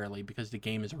entirely because the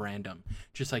game is random,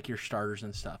 just like your starters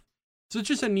and stuff. So it's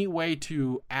just a neat way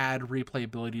to add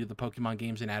replayability to the Pokemon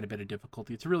games and add a bit of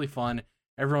difficulty. It's really fun.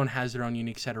 Everyone has their own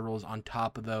unique set of rules on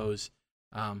top of those.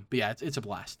 But yeah, it's a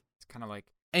blast. It's kind of like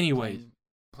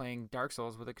playing Dark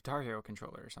Souls with a Guitar Hero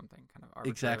controller or something, kind of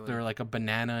arbitrarily. Exactly, or like a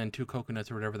banana and 2 coconuts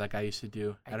or whatever that guy used to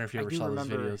do. I don't know if you ever saw those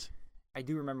videos. I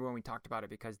do remember when we talked about it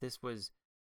because this was,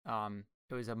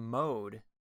 it was a mode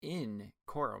in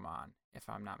Coromon, if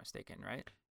I'm not mistaken, right?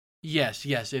 Yes,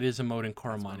 it is a mode in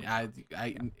Coromon.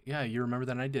 Yeah, you remember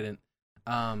that and I didn't.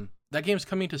 That game's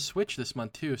coming to Switch this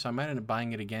month too, so I might end up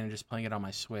buying it again and just playing it on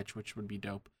my Switch, which would be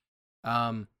dope.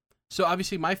 So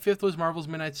obviously my 5th was Marvel's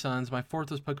Midnight Suns, my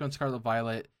 4th was Pokemon Scarlet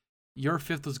Violet, your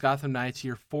 5th was Gotham Knights,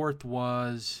 your 4th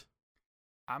was...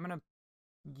 I'm going to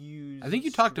use... I think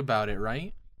you talked about it,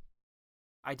 right?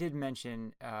 I did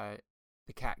mention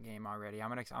the cat game already. I'm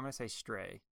gonna say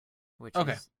Stray, which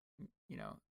is, you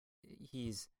know,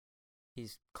 he's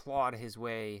clawed his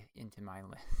way into my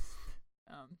list.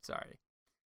 Sorry.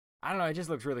 I don't know, it just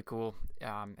looks really cool.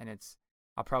 And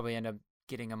I'll probably end up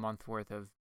getting a month worth of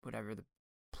whatever the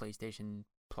PlayStation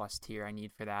Plus tier I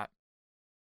need for that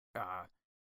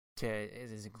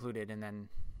is included, and then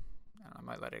I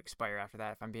might let it expire after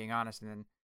that if I'm being honest, and then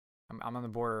I'm on the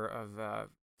border of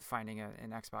finding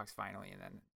an Xbox finally, and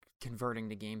then converting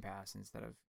to Game Pass instead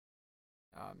of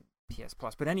PS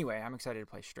Plus. But anyway, I'm excited to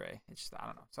play Stray. It's just, I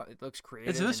don't know. So it looks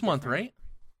creative. It's this month, right?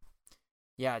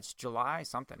 Yeah, it's July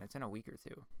something. It's in a week or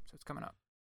two, so it's coming up.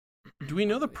 Do we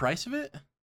know the price of it?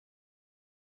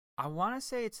 I want to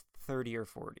say it's 30 or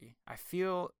 40. I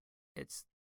feel it's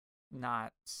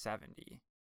not 70.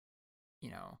 You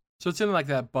know. So it's in like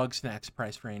that Bug Snacks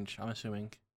price range, I'm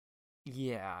assuming.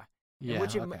 Yeah. Yeah.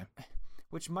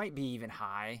 Which might be even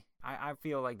high. I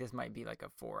feel like this might be like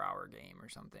a 4-hour game or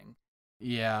something.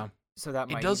 Yeah. So that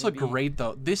might it does look great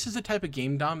though. This is the type of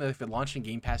game, Dom, that if it launched in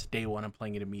Game Pass day one, I'm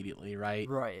playing it immediately, right?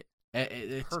 Right.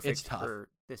 It's tough for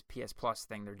this PS Plus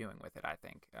thing they're doing with it, I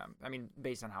think. I mean,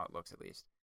 based on how it looks at least.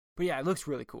 But yeah, it looks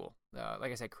really cool.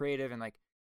 Like I said, creative and like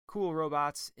cool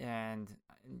robots, and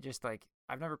just like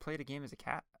I've never played a game as a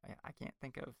cat. I can't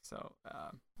think of, so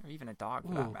or even a dog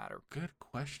for that matter. Good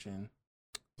question.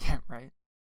 Yeah, right.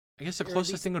 I guess the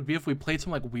closest thing would be if we played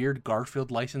some like weird Garfield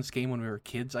licensed game when we were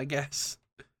kids, I guess.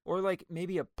 Or like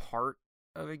maybe a part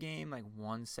of a game, like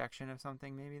one section of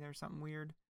something. Maybe there's something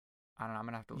weird. I don't know. I'm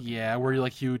gonna have to look. Yeah, where you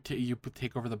like you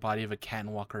take over the body of a cat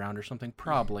and walk around or something.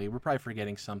 Probably. We're probably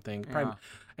forgetting something. Probably,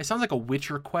 it sounds like a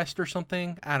Witcher quest or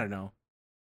something. I don't know.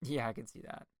 Yeah, I can see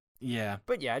that. Yeah.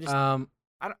 But yeah,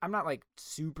 I'm not like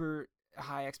super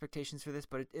high expectations for this,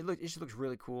 but it just looks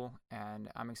really cool, and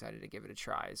I'm excited to give it a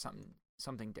try.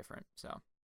 Something different. So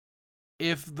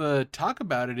if the talk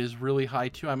about it is really high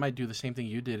too, I might do the same thing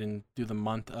you did and do the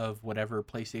month of whatever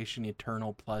PlayStation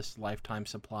Eternal plus lifetime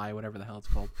supply, whatever the hell it's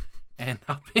called, and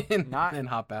hop in, then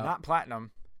hop out. Not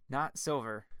platinum, not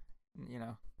silver.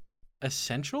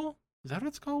 Essential? Is that what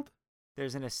it's called?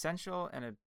 There's an essential and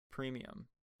a premium,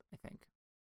 I think.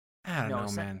 I don't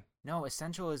know, man. No,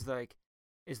 essential is the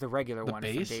regular one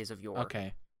base? from Days of Yore.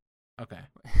 Okay.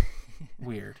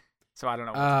 Weird. So I don't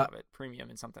know what to call it. Premium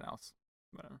and something else.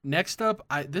 Whatever. Next up,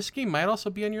 this game might also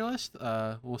be on your list.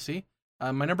 We'll see.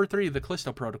 My number 3, the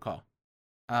Callisto Protocol.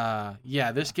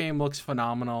 This game looks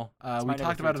phenomenal. We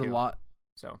talked about it a lot.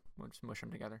 So we'll just mush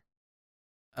them together.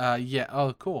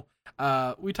 Oh, cool.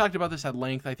 We talked about this at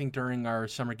length, I think, during our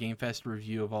Summer Game Fest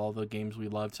review of all the games we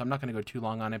loved. So I'm not going to go too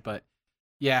long on it, but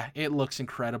yeah, it looks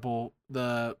incredible.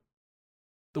 The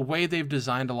way they've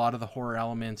designed a lot of the horror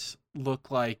elements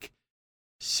look like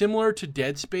similar to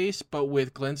Dead Space, but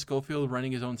with Glenn Schofield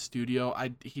running his own studio.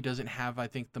 He doesn't have, I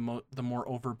think, the more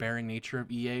overbearing nature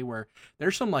of EA, where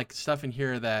there's some like stuff in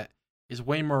here that is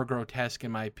way more grotesque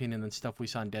in my opinion than stuff we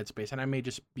saw in Dead Space. And I may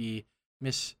just be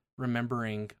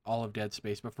misremembering all of Dead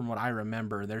Space, but from what I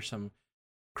remember, there's some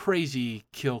crazy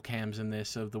kill cams in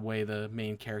this of the way the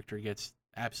main character gets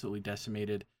absolutely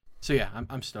decimated. So yeah,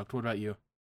 I'm stoked. What about you?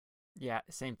 Yeah,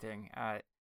 same thing. I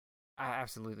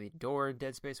absolutely adored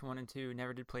Dead Space 1 and 2.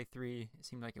 Never did play 3. It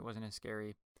seemed like it wasn't as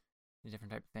scary. A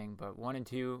different type of thing. But 1 and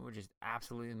 2 were just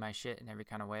absolutely my shit in every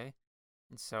kind of way.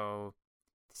 And so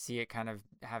to see it kind of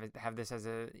have this as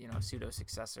a pseudo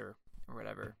successor or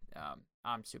whatever,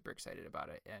 I'm super excited about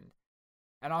it.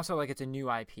 And also like it's a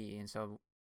new IP, and so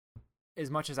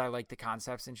as much as I like the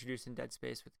concepts introduced in Dead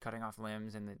Space with cutting off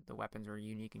limbs and the weapons were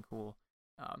unique and cool,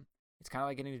 it's kind of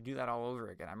like getting to do that all over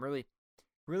again. I'm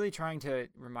really trying to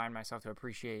remind myself to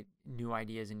appreciate new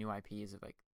ideas and new IPs. Of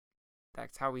like,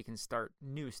 that's how we can start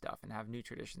new stuff and have new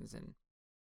traditions and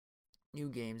new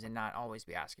games, and not always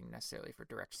be asking necessarily for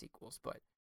direct sequels. But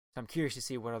so I'm curious to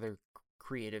see what other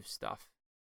creative stuff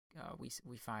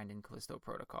we find in Callisto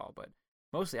Protocol. But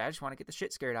mostly, I just want to get the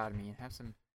shit scared out of me and have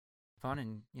some fun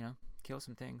and kill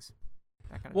some things.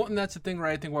 And that's the thing,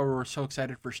 right? I think why we're so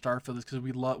excited for Starfield is because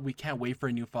we can't wait for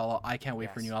a new Fallout. I can't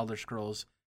wait for new Elder Scrolls.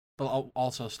 But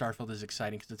also, Starfield is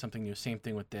exciting because it's something new. Same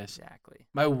thing with this. Exactly.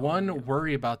 My one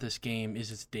worry about this game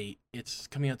is its date. It's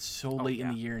coming out so late in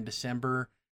the year in December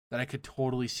that I could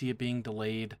totally see it being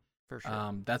delayed. For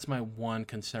sure. That's my one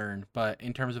concern. But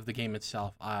in terms of the game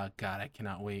itself, God, I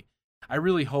cannot wait. I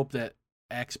really hope that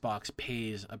Xbox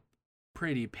pays a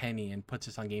pretty penny and puts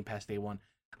this on Game Pass day one.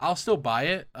 I'll still buy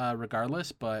it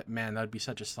regardless, but man, that would be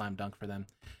such a slam dunk for them.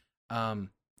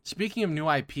 Speaking of new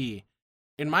IP,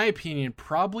 in my opinion,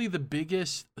 probably the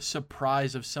biggest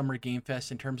surprise of Summer Game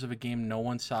Fest in terms of a game no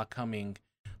one saw coming,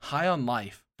 High on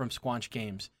Life from Squanch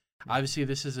Games. Obviously,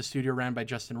 this is a studio ran by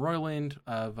Justin Roiland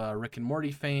of Rick and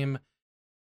Morty fame.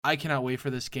 I cannot wait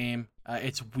for this game.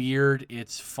 It's weird,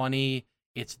 it's funny,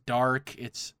 it's dark,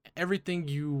 it's everything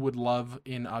you would love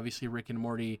in, obviously, Rick and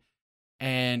Morty.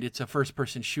 And it's a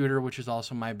first-person shooter, which is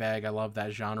also my bag. I love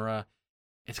that genre.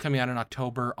 It's coming out in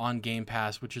October on Game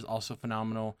Pass, which is also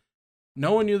phenomenal.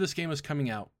 No one knew this game was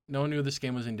coming out. No one knew this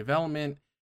game was in development.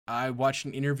 I watched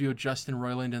an interview with Justin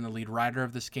Roiland and the lead writer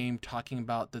of this game talking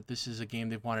about that this is a game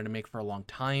they've wanted to make for a long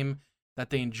time, that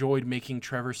they enjoyed making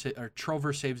Trover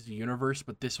Saves the Universe,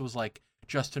 but this was like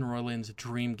Justin Roiland's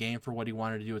dream game for what he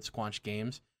wanted to do at Squanch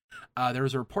Games. There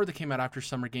was a report that came out after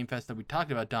Summer Game Fest that we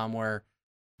talked about, Dom, where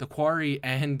The Quarry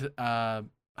and High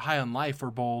on Life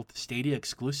were both Stadia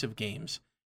exclusive games,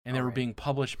 and they were being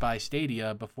published by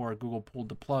Stadia before Google pulled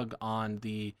the plug on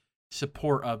the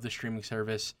support of the streaming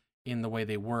service in the way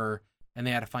they were, and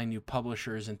they had to find new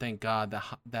publishers, and thank God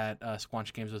that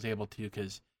Squanch Games was able to,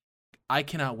 because I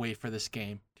cannot wait for this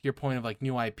game. To your point of like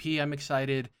new IP, I'm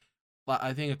excited.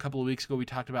 I think a couple of weeks ago we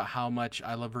talked about how much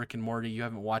I love Rick and Morty. You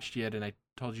haven't watched yet, and I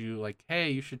told you like,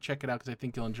 hey, you should check it out because I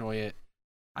think you'll enjoy it.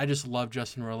 I just love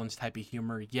Justin Roiland's type of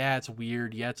humor. Yeah, it's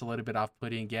weird. Yeah, it's a little bit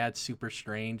off-putting. Yeah, it's super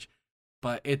strange.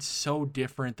 but it's so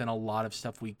different than a lot of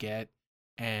stuff we get,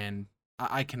 and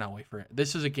I cannot wait for it.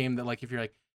 This is a game that, like, if you're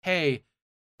like, hey,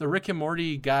 the Rick and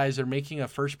Morty guys are making a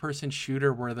first-person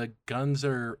shooter where the guns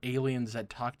are aliens that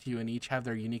talk to you and each have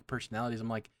their unique personalities, I'm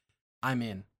like, I'm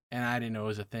in. And I didn't know it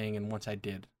was a thing, and once I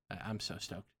did, I'm so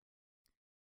stoked.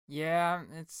 Yeah,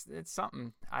 it's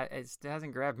something. It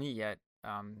hasn't grabbed me yet.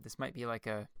 This might be like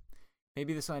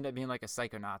maybe this will end up being like a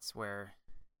Psychonauts where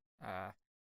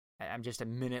I'm just a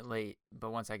minute late,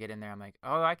 but once I get in there, I'm like,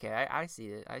 oh, okay, I see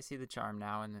it. I see the charm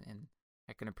now, and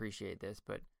I can appreciate this.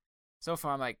 But so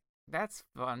far, I'm like, that's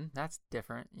fun. That's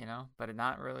different, but it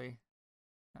not really.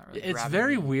 It's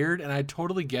very weird, and I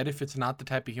totally get if it's not the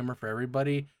type of humor for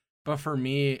everybody. But for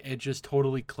me, it just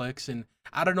totally clicks, and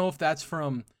I don't know if that's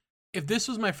from. If this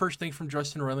was my first thing from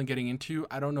Justin Roiland getting into,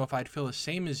 I don't know if I'd feel the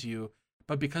same as you.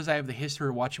 But because I have the history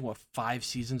of watching 5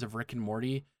 seasons of Rick and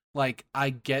Morty, like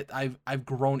I've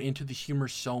grown into the humor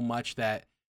so much that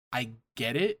I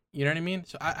get it. You know what I mean?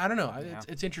 So I don't know. Yeah.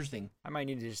 It's interesting. I might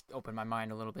need to just open my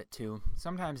mind a little bit too.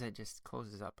 Sometimes it just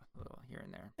closes up a little here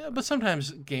and there. Yeah, but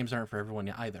sometimes games aren't for everyone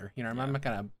either. I'm not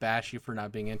gonna bash you for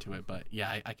not being into it, but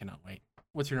yeah, I cannot wait.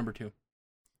 What's your number 2?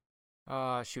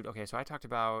 Shoot. Okay, so I talked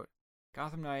about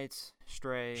Gotham Knights,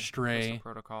 Stray, Callisto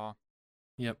Protocol.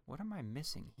 Yep. What am I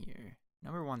missing here?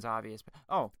 Number 1's obvious, but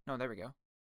oh no, there we go.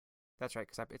 That's right,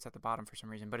 because it's at the bottom for some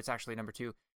reason, but it's actually number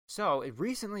 2. So it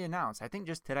recently announced, I think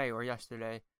just today or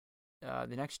yesterday,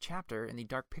 the next chapter in the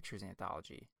Dark Pictures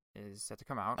anthology is set to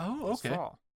come out this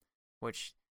fall.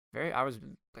 Which I was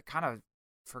kind of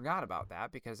forgot about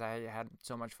that because I had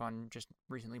so much fun just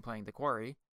recently playing The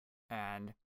Quarry,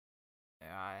 and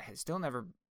I still never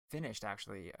finished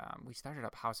actually. We started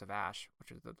up House of Ash,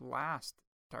 which was the last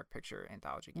Dark Picture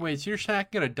anthology game. Wait, so you're saying I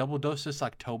can get a double dose this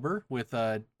October with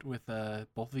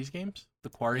both of these games? The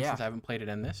Quarry, since I haven't played it,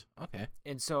 and this? Okay.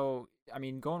 And so, I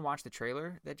mean, go and watch the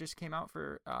trailer that just came out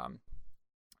for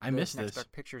I missed next this.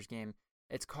 Dark Pictures game.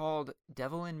 It's called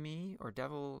Devil in Me or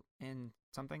Devil in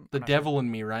something. The Devil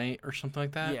in Me, right? Or something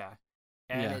like that? Yeah.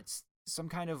 And it's some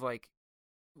kind of like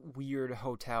weird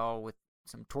hotel with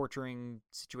some torturing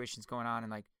situations going on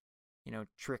and like,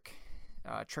 trick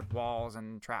walls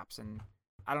and traps, and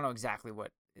I don't know exactly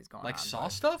what is going on. Like Saw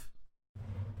stuff?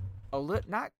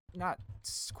 Not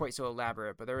quite so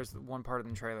elaborate, but there was one part of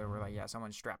the trailer where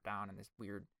someone's strapped down and this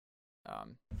weird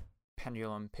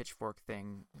pendulum pitchfork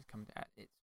thing comes at it.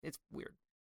 It's weird.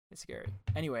 It's scary.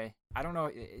 Anyway, I don't know.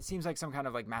 It seems like some kind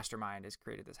of like mastermind has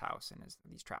created this house and has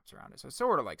these traps around it. So it's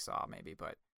sort of like Saw maybe,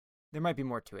 but there might be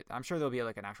more to it. I'm sure there'll be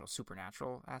like an actual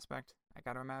supernatural aspect, I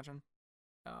got to imagine.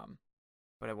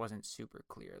 But it wasn't super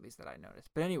clear, at least that I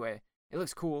noticed. But anyway, it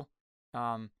looks cool.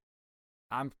 Bring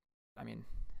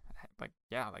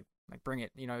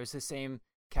it. It was the same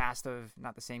cast of,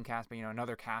 not the same cast, but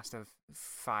another cast of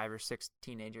 5 or 6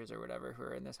 teenagers or whatever who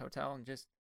are in this hotel and just,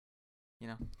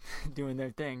 doing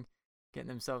their thing, getting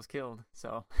themselves killed.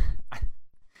 So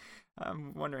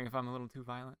I'm wondering if I'm a little too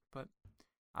violent, but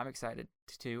I'm excited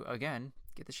to again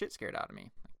get the shit scared out of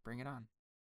me. Like, bring it on.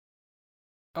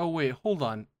 Oh wait, hold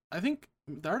on. I think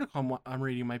the article I'm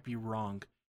reading might be wrong.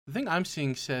 The thing I'm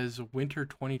seeing says winter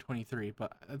 2023,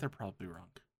 but they're probably wrong.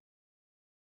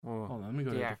 Whoa. Hold on, let me go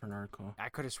to a different article. I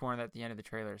could have sworn that at the end of the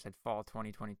trailer it said fall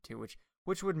 2022,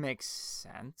 which would make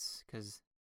sense because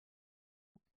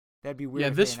that'd be weird. Yeah,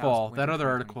 this fall. That other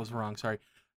article is wrong. Sorry.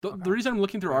 The reason I'm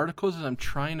looking through articles is I'm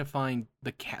trying to find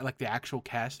the actual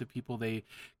cast of people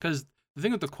because the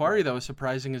thing with The Quarry that was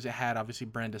surprising is it had obviously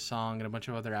Brenda Song and a bunch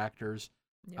of other actors,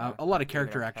 a lot of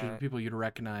character actors, people you'd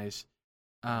recognize.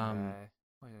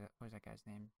 What is that guy's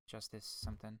name? Justice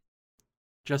something.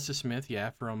 Justice Smith,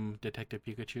 from Detective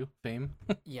Pikachu fame.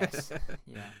 Yes.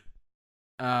 Yeah.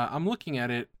 I'm looking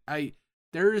at it.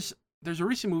 There's a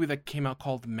recent movie that came out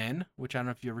called Men, which I don't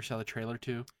know if you ever saw the trailer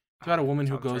to. It's about a woman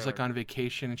who goes like on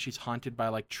vacation and she's haunted by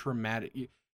like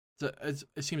traumatic. It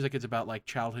seems like it's about like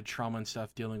childhood trauma and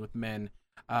stuff dealing with men.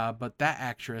 But that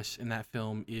actress in that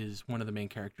film is one of the main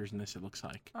characters in this. It looks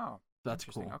like. Oh, that's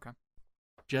cool. Okay.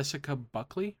 Jessica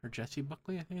Buckley or Jessie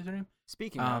Buckley, I think is her name.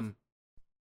 Speaking of,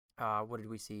 what did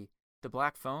we see? The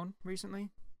Black Phone recently.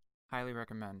 Highly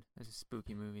recommend. It's a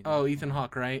spooky movie. Oh, Ethan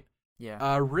Hawke, right?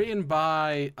 Yeah. Written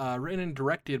and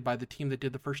directed by the team that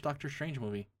did the first Doctor Strange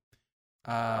movie.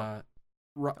 Robert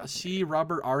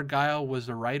Argyle was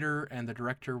the writer, and the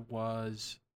director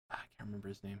was I can't remember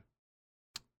his name.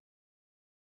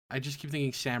 I just keep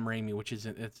thinking Sam Raimi, which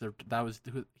isn't.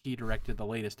 He directed the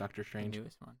latest Doctor Strange. The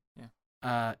newest one,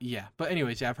 yeah. Yeah. But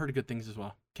anyways, I've heard good things as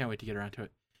well. Can't wait to get around to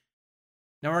it.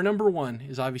 Now our number 1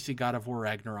 is obviously God of War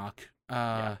Ragnarok.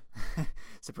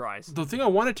 Surprise. The thing I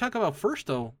want to talk about first,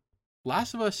 though,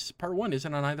 Last of Us Part 1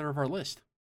 isn't on either of our list.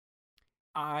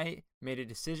 I made a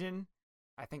decision.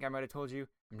 I think I might have told you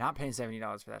I'm not paying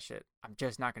 $70 for that shit. I'm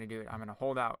just not going to do it. I'm going to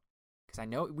hold out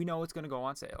because we know it's going to go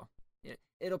on sale.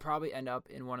 It'll probably end up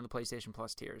in one of the PlayStation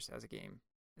Plus tiers as a game.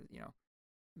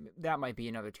 That might be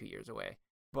another 2 years away.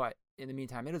 But in the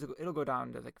meantime, it'll go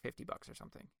down to like $50 or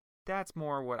something. That's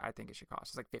more what I think it should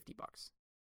cost. It's like $50.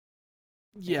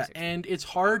 Yeah, and it's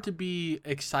hard to be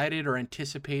excited or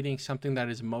anticipating something that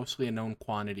is mostly a known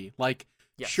quantity. Like,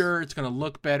 yes. Sure, it's going to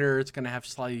look better. It's going to have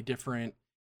slightly different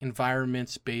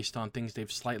environments based on things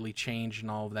they've slightly changed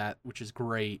and all of that, which is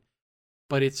great.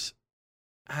 But it's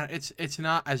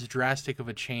not as drastic of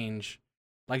a change.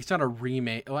 Like, it's not a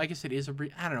remake. Well, I guess it is I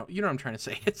don't know. You know what I'm trying to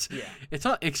say. It's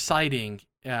not exciting,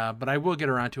 but I will get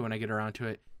around to it when I get around to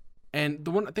it. And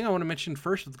the one thing I want to mention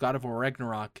first with God of War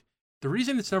Ragnarok, the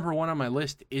reason it's number 1 on my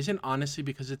list isn't honestly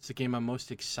because it's the game I'm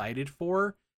most excited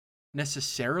for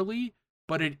necessarily,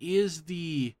 but it is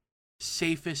the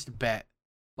safest bet.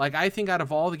 Like, I think out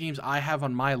of all the games I have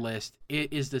on my list,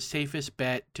 it is the safest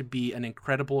bet to be an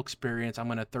incredible experience I'm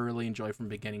going to thoroughly enjoy from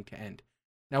beginning to end.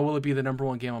 Now, will it be the number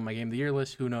 1 game on my Game of the Year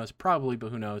list? Who knows? Probably,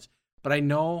 but who knows? But I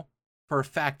know for a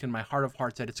fact in my heart of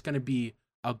hearts that it's going to be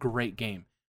a great game.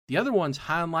 The other ones,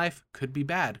 High on Life, could be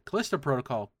bad. Callisto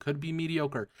Protocol could be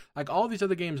mediocre. Like, all these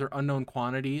other games are unknown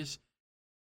quantities.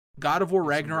 God of War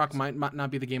Ragnarok might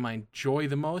not be the game I enjoy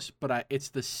the most, but it's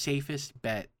the safest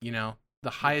bet, the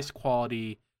highest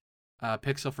quality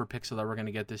pixel for pixel that we're going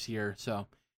to get this year. So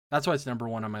that's why it's number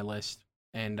 1 on my list.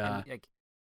 And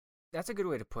that's a good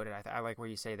way to put it. I like what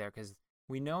you say there, because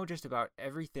we know just about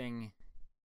everything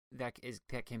that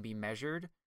can be measured.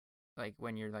 Like,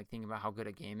 when you're like thinking about how good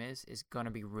a game is going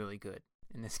to be really good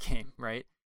in this game, right?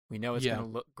 We know it's going to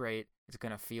look great. It's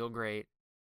going to feel great.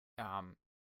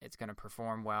 It's going to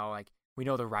perform well. Like, we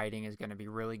know the writing is going to be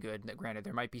really good. Granted,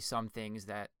 there might be some things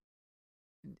that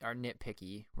are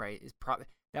nitpicky, right?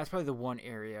 That's probably the one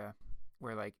area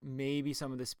where, like, maybe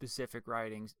some of the specific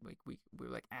writings, like, we're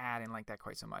like, I didn't like that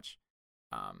quite so much.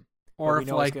 Or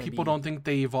if, like, people don't think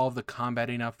they evolve the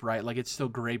combat enough, right? Like, it's still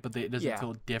great, but it doesn't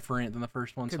feel different than the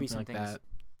first one, something like that.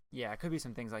 Yeah, it could be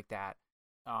some things like that.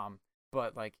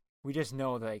 But, like, we just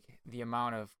know, like, the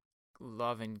amount of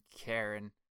love and care and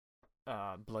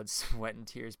blood, sweat, and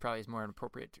tears probably is more an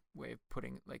appropriate way of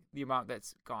putting, like, the amount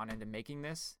that's gone into making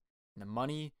this, and the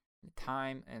money, and the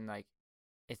time, and, like,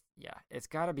 it's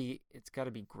gotta be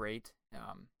great.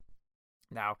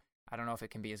 Now, I don't know if it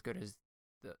can be as good as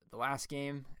the last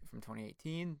game from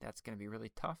 2018. That's going to be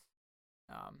really tough.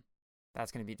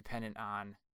 That's going to be dependent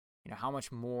on, how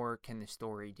much more can the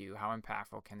story do? How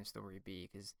impactful can the story be?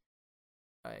 Because,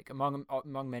 like,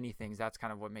 among many things, that's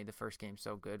kind of what made the first game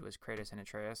so good, was Kratos and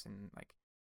Atreus and, like,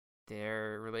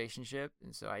 their relationship.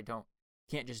 And so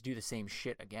can't just do the same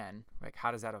shit again. Like,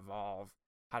 how does that evolve?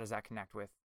 How does that connect with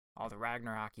all the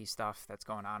Ragnarok-y stuff that's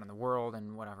going on in the world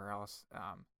and whatever else?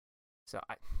 So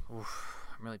I'm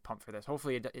really pumped for this.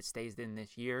 Hopefully it stays in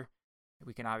this year.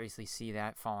 We can obviously see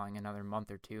that falling another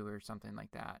month or two or something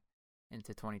like that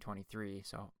into 2023.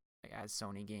 So, like, as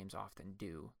Sony games often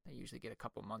do, they usually get a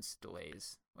couple months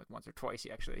delays, like once or twice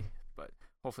actually. But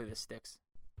hopefully this sticks.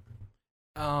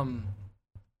 I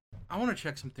want to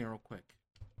check something real quick.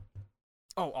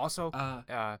 Oh, also,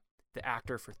 the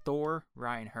actor for Thor,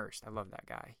 Ryan Hurst. I love that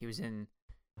guy. He was in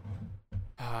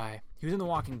The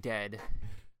Walking Dead.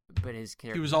 But his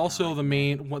character. He was also one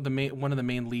of the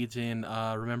main leads in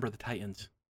Remember the Titans.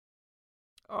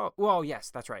 Oh, well, yes,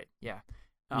 that's right. Yeah.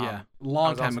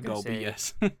 Long time ago, but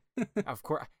yes. Of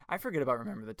course, I forget about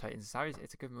Remember the Titans.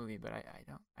 It's a good movie, but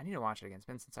I need to watch it again. It's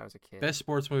been since I was a kid. Best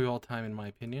sports movie of all time, in my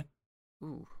opinion.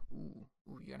 Ooh,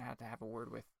 you're gonna have to have a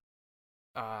word with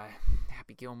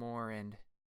Happy Gilmore and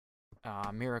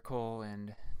Miracle,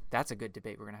 and that's a good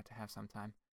debate we're gonna have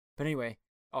sometime. But anyway.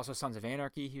 Also, Sons of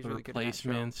Anarchy. He was really good in that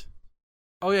show.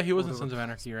 Oh, yeah, he was in Sons of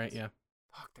Anarchy, right? Yeah.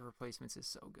 Fuck, The Replacements is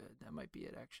so good. That might be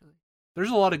it, actually. There's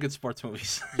a lot of good sports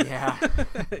movies. Yeah.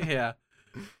 Yeah.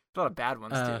 A lot of bad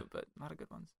ones, too, but a lot of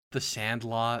good ones. The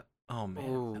Sandlot. Oh,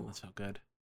 man. That was so good.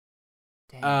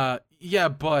 Dang. Yeah,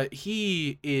 but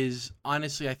he is,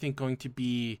 honestly, I think, going to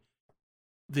be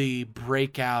the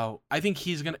breakout. I think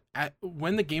he's going to,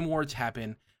 when the Game Awards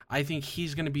happen, I think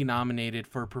he's going to be nominated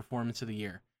for Performance of the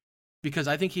Year. Because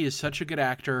I think he is such a good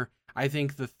actor. I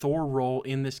think the Thor role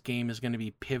in this game is going to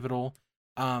be pivotal.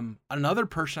 Another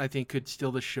person I think could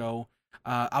steal the show,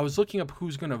 I was looking up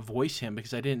who's going to voice him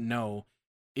because I didn't know,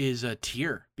 is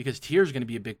Tyr. Because Tyr is going to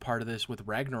be a big part of this with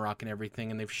Ragnarok and everything,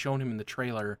 and they've shown him in the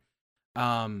trailer.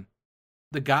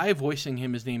 The guy voicing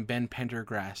him is named Ben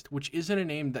Pendergrast, which isn't a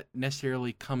name that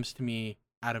necessarily comes to me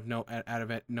out of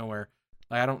nowhere.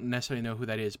 Like, I don't necessarily know who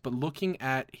that is, but looking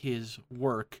at his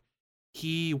work,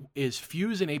 he is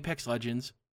Fuse in Apex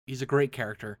Legends. He's a great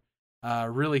character.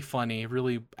 Really funny,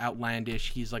 really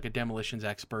outlandish. He's like a demolitions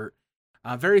expert.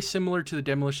 Very similar to the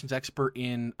demolitions expert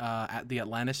in at the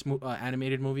Atlantis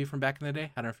animated movie from back in the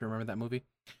day. I don't know if you remember that movie.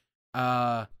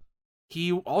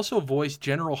 He also voiced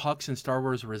General Hux in Star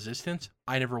Wars Resistance.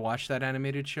 I never watched that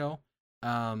animated show.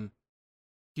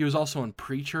 He was also in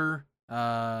Preacher.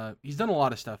 He's done a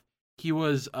lot of stuff. He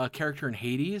was a character in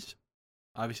Hades.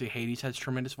 Obviously, Hades has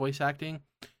tremendous voice acting.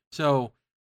 So,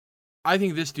 I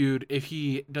think this dude, if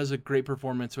he does a great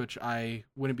performance, which I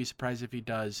wouldn't be surprised if he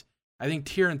does, I think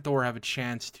Tyr and Thor have a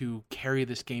chance to carry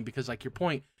this game because, like your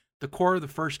point, the core of the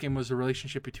first game was the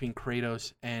relationship between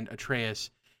Kratos and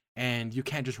Atreus, and you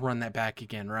can't just run that back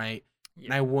again, right? Yeah.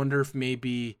 And I wonder if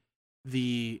maybe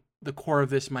the core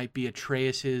of this might be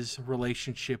Atreus's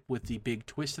relationship with the big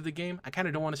twist of the game. I kind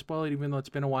of don't want to spoil it, even though it's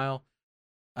been a while.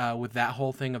 With that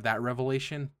whole thing of that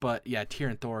revelation. But yeah, Tyr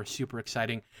and Thor are super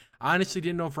exciting. I honestly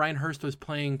didn't know if Ryan Hurst was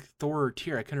playing Thor or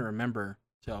Tyr. I couldn't remember.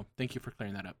 So thank you for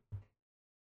clearing that up.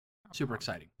 Super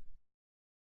exciting.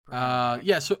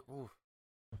 Yeah, so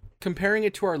comparing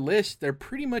it to our list, they're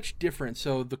pretty much different.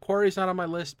 So the Quarry's not on my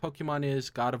list. Pokemon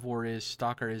is, God of War is,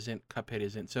 Stalker isn't, Cuphead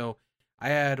isn't. So I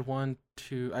had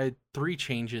 3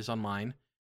 changes on mine.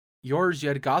 Yours, you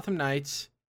had Gotham Knights,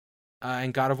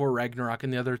 and God of War Ragnarok,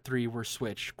 and the other 3 were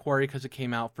Switch. Quarry because it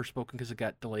came out, Forspoken because it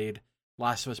got delayed,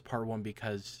 Last of Us Part 1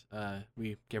 because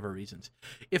we gave our reasons.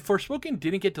 If Forspoken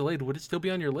didn't get delayed, would it still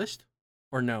be on your list?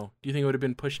 Or no? Do you think it would have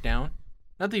been pushed down?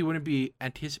 Not that you wouldn't be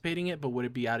anticipating it, but would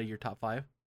it be out of your top 5?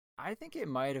 I think it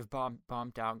might have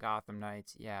bumped out Gotham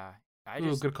Knights, yeah.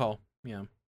 Good call, yeah.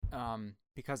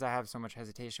 Because I have so much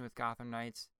hesitation with Gotham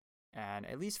Knights, and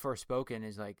at least Forspoken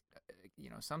is like,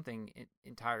 something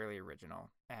entirely original,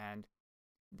 and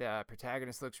the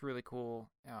protagonist looks really cool,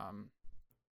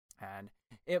 and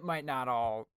it might not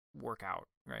all work out,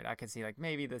 right? I can see like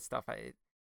maybe the stuff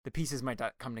the pieces might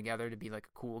not come together to be like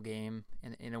a cool game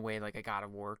in a way like a God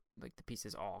of War, like the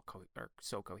pieces all are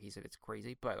so cohesive, it's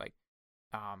crazy, but like,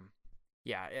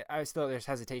 yeah, there's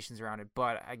hesitations around it,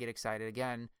 but I get excited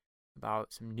again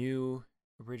about some new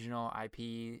original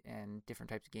IP and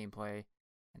different types of gameplay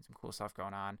and some cool stuff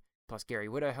going on. Plus, Gary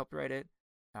Whitta helped write it,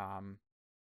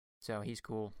 so he's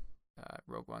cool.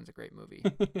 Rogue One's a great movie.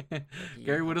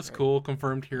 Gary Whitta's cool,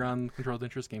 confirmed here on Controlled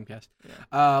Interest Gamecast.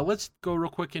 Yeah. Let's go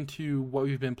real quick into what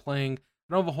we've been playing.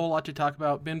 I don't have a whole lot to talk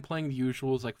about. Been playing the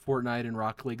usuals like Fortnite and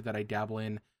Rocket League that I dabble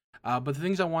in. But the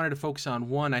things I wanted to focus on,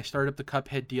 one, I started up the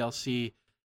Cuphead DLC.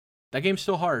 That game's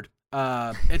still hard.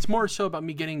 It's more so about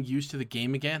me getting used to the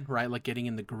game again, right? Like getting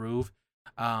in the groove.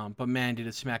 But man, did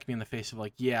it smack me in the face of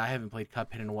like, yeah, I haven't played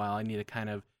Cuphead in a while. I need to kind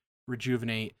of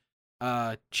rejuvenate.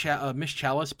 Miss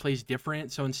Chalice plays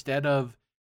different. So instead of,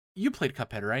 you played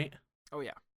Cuphead, right? Oh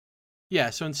yeah.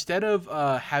 Yeah. So instead of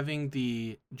having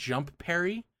the jump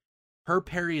parry, her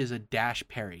parry is a dash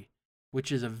parry,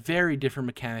 which is a very different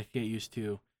mechanic to get used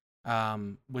to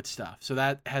with stuff. So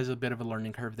that has a bit of a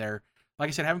learning curve there. Like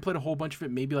I said, I haven't played a whole bunch of it,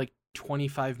 maybe like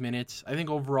 25 minutes. I think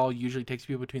overall usually takes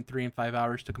people between 3 and 5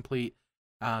 hours to complete.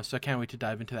 So I can't wait to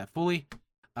dive into that fully.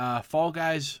 Fall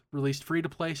Guys released free to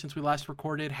play since we last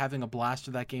recorded. Having a blast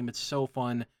with that game. It's so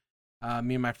fun.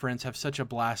 Me and my friends have such a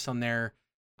blast on there.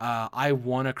 I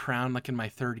won a crown like in my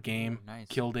 3rd game. Nice.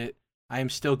 Killed it. I am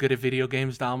still good at video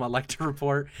games, Dom. I'd like to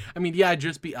report. I mean, yeah, I'd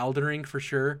just be Elden Ring for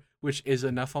sure, which is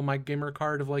enough on my gamer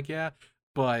card of like, yeah.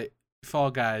 But Fall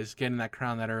Guys, getting that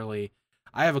crown that early.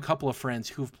 I have a couple of friends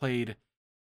who've played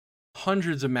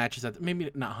hundreds of matches maybe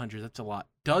not hundreds, that's a lot.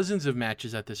 Dozens of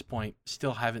matches at this point,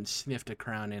 still haven't sniffed a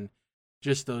crown, and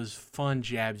just those fun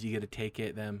jabs you get to take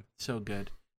at them. So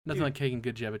good. Nothing like taking a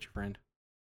good jab at your friend.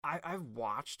 I've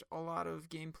watched a lot of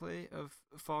gameplay of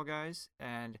Fall Guys,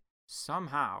 and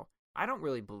somehow, I don't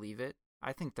really believe it.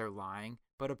 I think they're lying.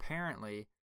 But apparently,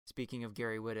 speaking of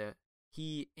Gary Whitta,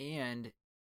 he and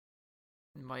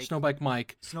Snowbike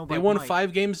Mike. They won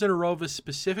 5 games in a row of a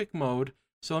specific mode.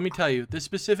 So let me tell you, this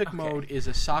specific mode is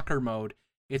a soccer mode.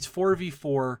 It's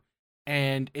 4v4,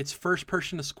 and it's first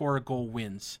person to score a goal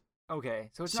wins. Okay,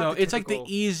 so it's like the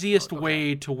easiest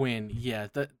way to win. Yeah,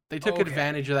 they took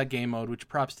advantage of that game mode, which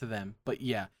props to them. But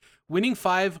yeah, winning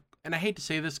 5, and I hate to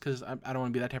say this because I don't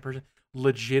want to be that type of person,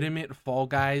 legitimate Fall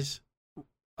Guys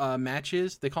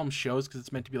matches. They call them shows because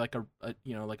it's meant to be like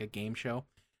a game show.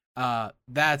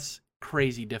 That's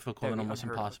crazy difficult and almost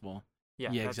impossible.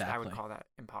 Yeah, exactly. I would call that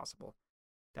impossible.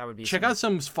 That would be. Check out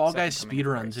some Fall Guys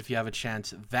speedruns if you have a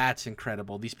chance. That's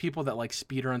incredible. These people that like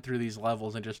speedrun through these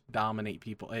levels and just dominate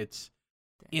people. It's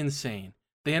insane.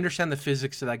 They understand the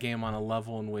physics of that game on a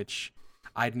level in which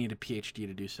I'd need a PhD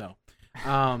to do so.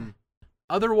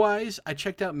 Otherwise, I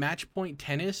checked out Match Point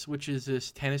Tennis, which is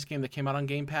this tennis game that came out on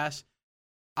Game Pass.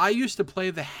 I used to play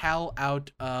the hell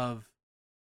out of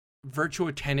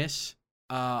Virtua Tennis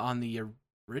on the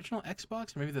original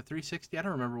Xbox, or maybe the 360. I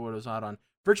don't remember what it was out on.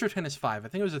 Virtua Tennis 5. I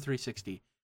think it was a 360.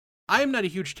 I am not a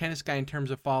huge tennis guy in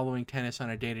terms of following tennis on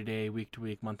a day-to-day,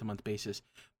 week-to-week, month-to-month basis,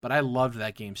 but I loved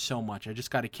that game so much. I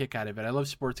just got a kick out of it. I love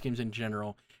sports games in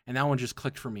general, and that one just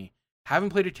clicked for me. Haven't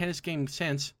played a tennis game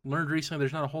since. Learned recently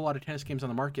there's not a whole lot of tennis games on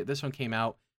the market. This one came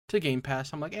out to Game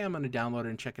Pass. I'm like, I'm going to download it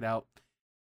and check it out.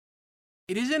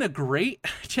 It isn't a great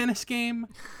tennis game.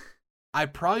 I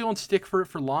probably won't stick for it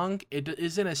for long. It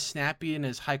isn't as snappy and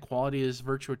as high quality as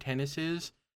Virtua Tennis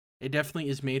is. It definitely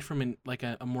is made from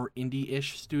a more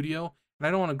indie-ish studio, and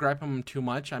I don't want to gripe on them too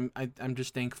much. I'm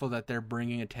just thankful that they're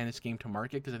bringing a tennis game to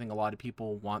market because I think a lot of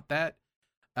people want that.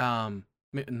 Not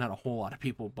a whole lot of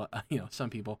people, but some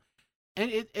people.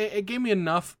 And it gave me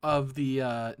enough of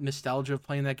the nostalgia of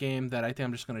playing that game that I think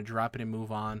I'm just going to drop it and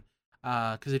move on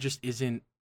because it just isn't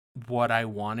what I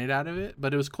wanted out of it.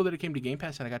 But it was cool that it came to Game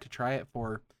Pass and I got to try it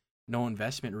for no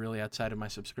investment really outside of my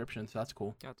subscription, so that's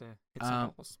cool. Got to hit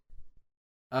some balls.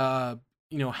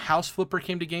 House Flipper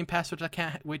came to Game Pass, which I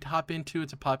can't wait to hop into.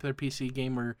 It's a popular PC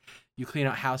game where you clean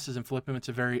out houses and flip them. It's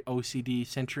a very OCD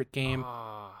centric game.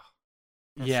 Oh,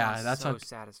 that's so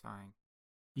satisfying.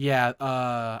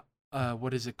 Yeah.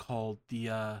 What is it called?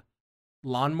 The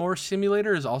Lawnmower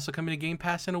Simulator is also coming to Game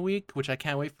Pass in a week, which I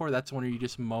can't wait for. That's one where you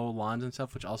just mow lawns and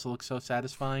stuff, which also looks so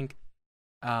satisfying.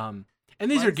 And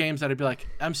these are games that I'd be like,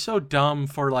 I'm so dumb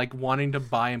for like wanting to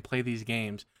buy and play these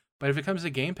games. But if it comes to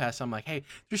Game Pass, I'm like, hey,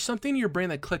 there's something in your brain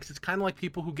that clicks. It's kind of like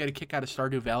people who get a kick out of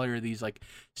Stardew Valley or these like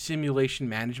simulation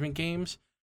management games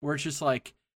where it's just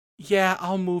like, yeah,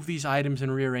 I'll move these items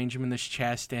and rearrange them in this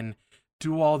chest and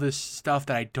do all this stuff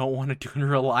that I don't want to do in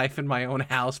real life in my own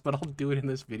house, but I'll do it in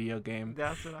this video game.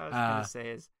 That's what I was going to say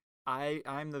is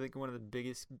I'm one of the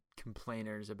biggest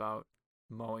complainers about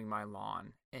mowing my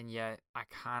lawn, and yet I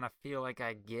kind of feel like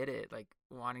I get it, like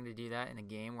wanting to do that in a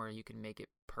game where you can make it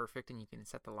perfect and you can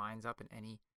set the lines up in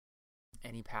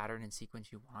any pattern and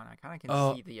sequence you want. I kind of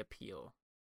can see the appeal.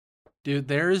 Dude,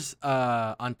 there's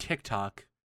on TikTok,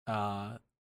 the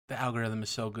algorithm is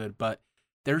so good, but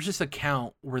there's this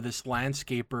account where this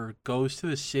landscaper goes to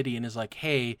the city and is like,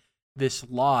 hey, this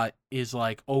lot is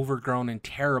like overgrown and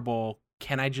terrible.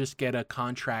 Can I just get a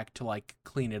contract to like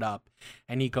clean it up?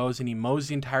 And he goes and he mows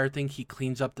the entire thing. He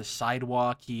cleans up the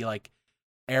sidewalk. He like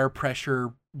air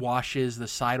pressure washes the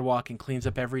sidewalk and cleans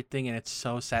up everything. And it's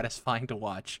so satisfying to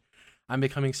watch. I'm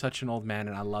becoming such an old man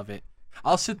and I love it.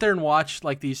 I'll sit there and watch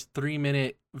like these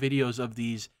 3-minute videos of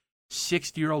these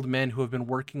 60-year-old men who have been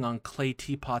working on clay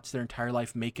teapots their entire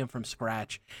life, making from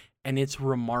scratch. And it's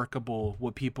remarkable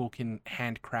what people can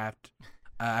handcraft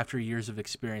after years of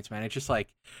experience, man. It's just like,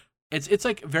 It's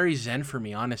like very zen for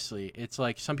me, honestly. It's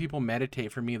like some people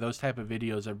meditate. For me, those type of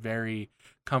videos are very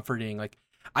comforting. Like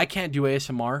I can't do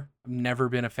ASMR. I've never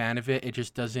been a fan of it. It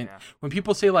just doesn't. Yeah. When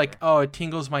people say like, "Oh, it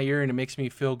tingles my ear and it makes me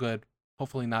feel good,"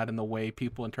 hopefully not in the way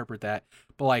people interpret that,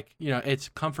 but like it's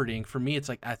comforting. For me, it's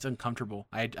like that's uncomfortable.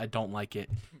 I don't like it.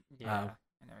 Yeah,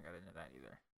 I never got into that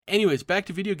either. Anyways, back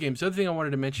to video games. The other thing I wanted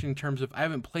to mention in terms of I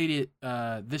haven't played it,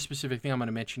 this specific thing I'm going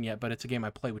to mention yet, but it's a game I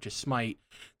play, which is Smite.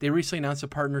 They recently announced a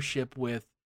partnership with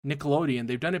Nickelodeon.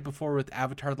 They've done it before with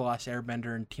Avatar: The Last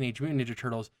Airbender and Teenage Mutant Ninja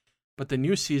Turtles, but the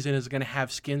new season is going to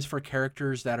have skins for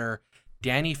characters that are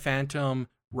Danny Phantom,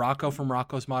 Rocco from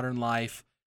Rocco's Modern Life,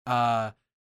 the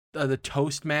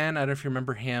Toast Man, I don't know if you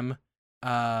remember him,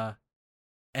 and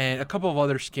a couple of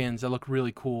other skins that look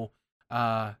really cool.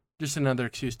 Just another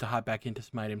excuse to hop back into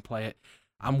Smite and play it.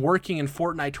 I'm working in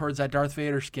Fortnite towards that Darth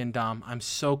Vader skin, Dom. I'm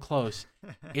so close.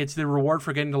 It's the reward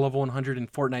for getting to level 100 in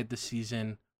Fortnite this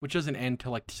season, which doesn't end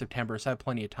till like September, so I have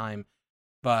plenty of time.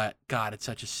 But God, it's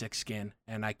such a sick skin,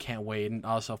 and I can't wait. And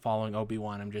also following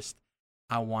Obi-Wan,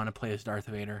 I want to play as Darth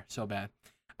Vader so bad.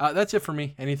 That's it for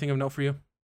me. Anything of note for you?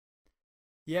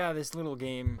 Yeah, this little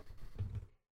game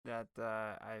that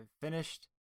I finished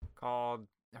called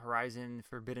Horizon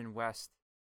Forbidden West.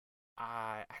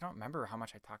 I don't remember how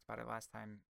much I talked about it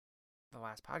the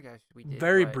last podcast we did.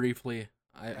 Very briefly,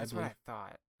 that's what I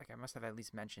thought. Like I must have at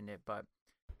least mentioned it, but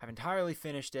I've entirely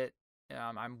finished it.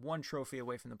 I'm one trophy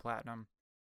away from the platinum.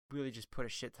 Really just put a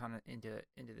shit ton into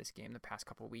this game the past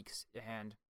couple of weeks,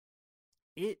 and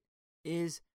it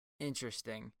is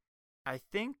interesting. I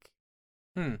think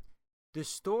the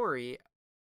story,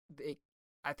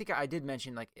 I think I did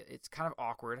mention like it's kind of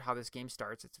awkward how this game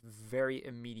starts. It's a very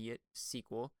immediate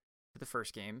sequel to the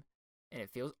first game, and it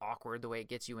feels awkward the way it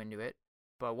gets you into it.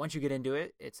 But once you get into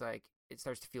it, it's like it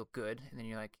starts to feel good, and then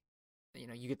you're like,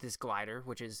 you get this glider,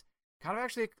 which is kind of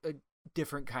actually a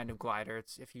different kind of glider.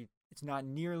 It's not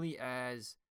nearly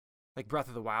as like Breath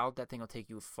of the Wild. That thing will take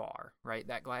you far, right?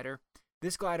 That glider.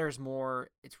 This glider is more.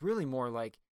 It's really more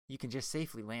like you can just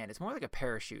safely land. It's more like a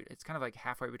parachute. It's kind of like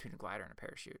halfway between a glider and a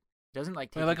parachute. It doesn't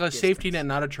like take like a safety net,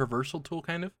 not a traversal tool,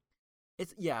 kind of.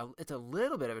 It's a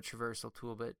little bit of a traversal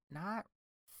tool, but not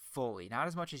fully, not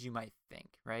as much as you might think,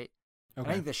 right? Okay. And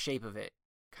I think the shape of it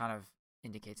kind of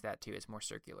indicates that too. It's more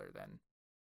circular than,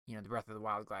 the Breath of the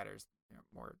Wild gliders,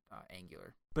 more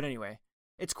angular. But anyway,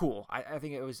 it's cool. I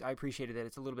think I appreciated that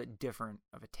it's a little bit different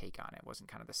of a take on it. It wasn't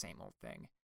kind of the same old thing.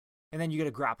 And then you get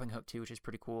a grappling hook too, which is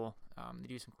pretty cool. They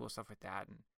do some cool stuff with that.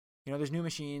 And, there's new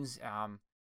machines. A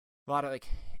lot of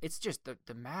it's just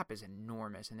the map is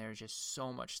enormous and there's just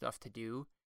so much stuff to do,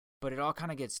 but it all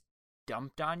kind of gets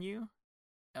dumped on you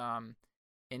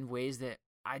in ways that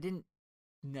I didn't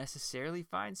necessarily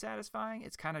find satisfying.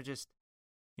 It's kind of just,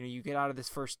 you get out of this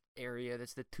first area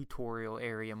that's the tutorial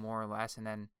area more or less, and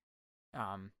then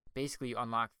basically you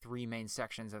unlock 3 main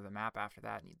sections of the map after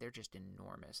that, and they're just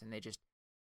enormous, and they just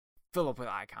fill up with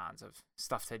icons of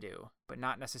stuff to do, but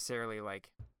not necessarily like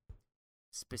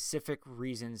specific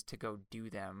reasons to go do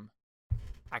them.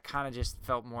 I kind of just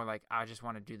felt more like I just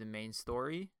want to do the main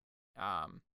story.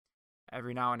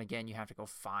 Every now and again you have to go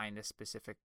find a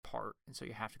specific part, and so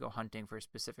you have to go hunting for a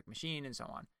specific machine and so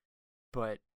on.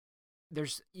 But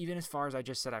there's, even as far as I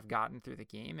just said I've gotten through the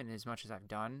game and as much as I've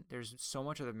done, there's so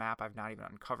much of the map I've not even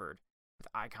uncovered with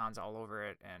icons all over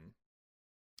it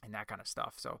and that kind of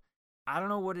stuff. So I don't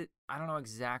know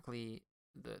exactly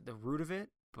the root of it,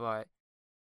 but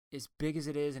as big as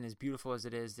it is and as beautiful as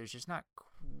it is, there's just not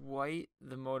quite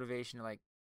the motivation to like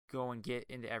go and get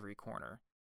into every corner.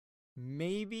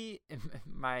 Maybe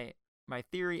my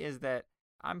theory is that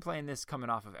I'm playing this coming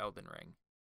off of Elden Ring,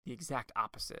 the exact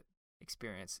opposite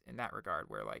experience in that regard,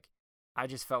 where like I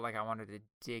just felt like I wanted to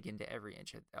dig into every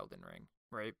inch of Elden Ring,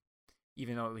 right?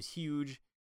 Even though it was huge,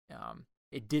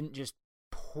 it didn't just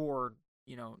pour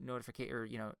notification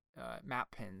or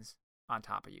map pins on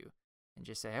top of you and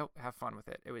just say, oh, have fun with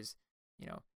it. It was,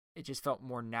 it just felt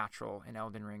more natural in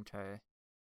Elden Ring to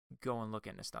go and look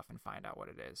into stuff and find out what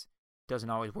it is. Doesn't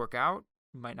always work out.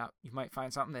 You might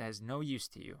find something that has no use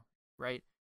to you, right?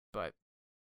 But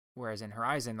whereas in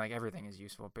Horizon, like everything is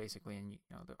useful basically, and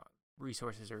the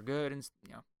resources are good, and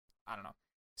I don't know.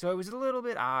 So it was a little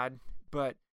bit odd,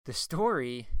 but the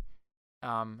story,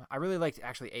 I really liked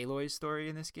actually Aloy's story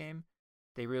in this game.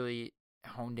 They really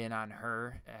honed in on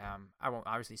her. I won't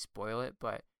obviously spoil it,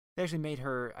 but they actually made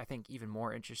her, I think, even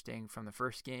more interesting from the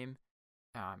first game,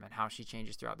 and how she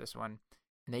changes throughout this one.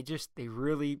 And they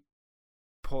really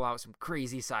pull out some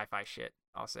crazy sci-fi shit,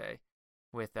 I'll say,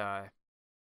 with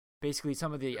basically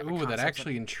some of the that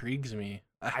actually intrigues me.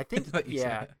 I think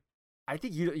yeah, I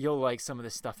think you'll like some of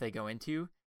the stuff they go into.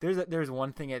 There's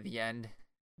one thing at the end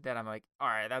that I'm like, all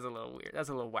right, that's a little weird. That's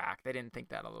a little whack. They didn't think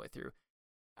that all the way through.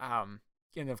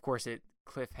 And of course it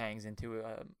cliffhangs into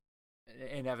an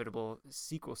inevitable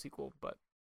sequel.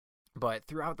 But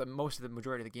throughout the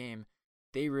majority of the game,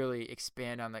 they really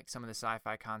expand on like some of the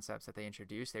sci-fi concepts that they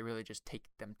introduce. They really just take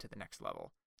them to the next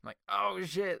level. I'm like, oh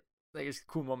shit! Like there's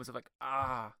cool moments of like,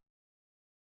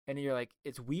 and you're like,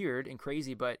 it's weird and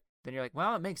crazy, but then you're like,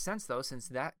 well, it makes sense though, since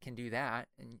that can do that,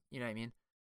 and you know what I mean.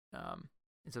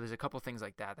 And so there's a couple things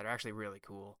like that are actually really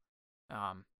cool.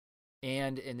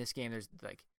 And in this game, there's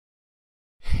like,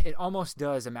 it almost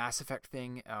does a Mass Effect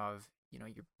thing of,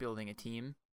 you're building a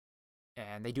team,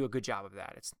 and they do a good job of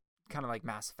that. It's kind of like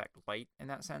Mass Effect Light in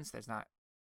that sense. There's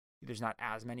not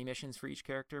as many missions for each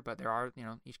character, but there are,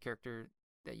 each character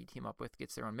that you team up with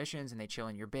gets their own missions, and they chill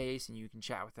in your base, and you can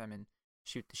chat with them and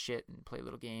shoot the shit and play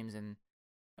little games, and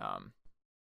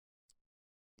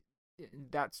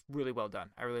that's really well done.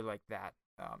 I really like that,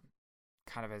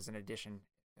 kind of as an addition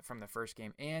from the first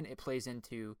game, and it plays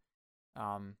into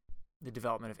the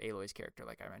development of Aloy's character,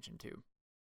 like I mentioned too.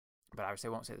 But obviously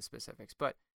I won't say the specifics.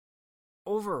 But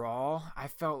overall, I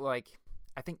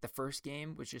think the first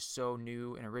game was just so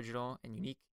new and original and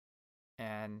unique,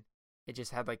 and it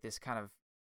just had like this kind of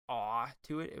awe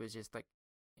to it. It was just like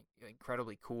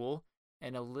incredibly cool,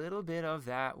 and a little bit of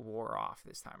that wore off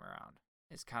this time around.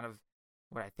 It's kind of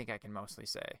what I think I can mostly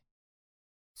say.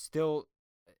 Still,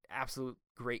 absolute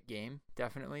great game,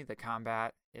 definitely. The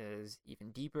combat is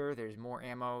even deeper. There's more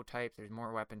ammo types. There's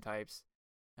more weapon types.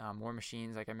 More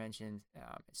machines, like I mentioned.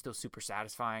 It's still super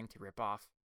satisfying to rip off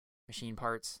machine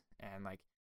parts and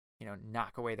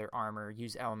knock away their armor.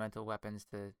 Use elemental weapons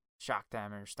to shock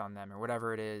them or stun them or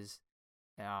whatever it is.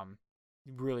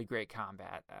 Really great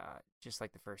combat, just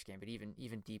like the first game, but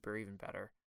even deeper, even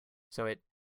better. So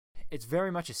it's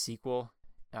very much a sequel.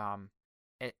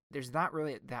 there's not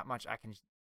really that much I can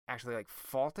actually like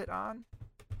fault it on.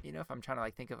 You know, if I'm trying to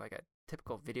like think of like a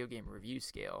typical video game review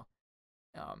scale,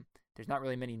 there's not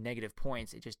really many negative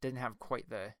points. It just didn't have quite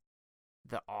the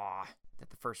awe that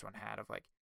the first one had of like,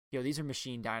 yo, these are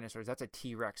machine dinosaurs. That's a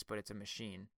T-Rex, but it's a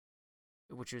machine,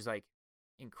 which was like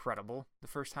incredible the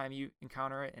first time you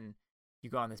encounter it, and you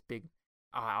go on this big.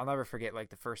 I'll never forget like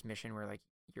the first mission where like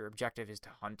your objective is to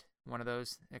hunt one of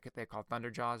those. They're called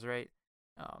Thunderjaws, right?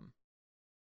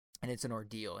 And it's an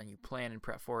ordeal, and you plan and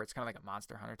prep for it. It's kind of like a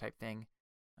Monster Hunter type thing,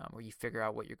 where you figure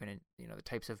out what you're gonna, the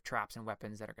types of traps and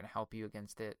weapons that are gonna help you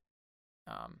against it,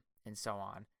 and so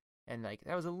on. And like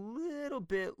that was a little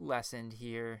bit lessened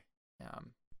here,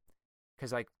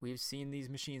 because like we've seen these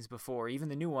machines before. Even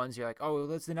the new ones, you're like, oh,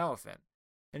 that's an elephant,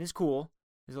 and it's cool.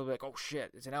 It's a little bit like, oh shit,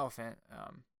 it's an elephant.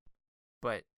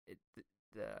 But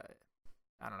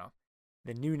I don't know,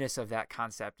 the newness of that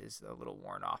concept is a little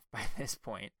worn off by this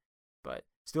point. But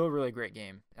still a really great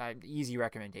game. Easy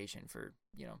recommendation for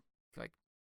like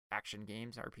action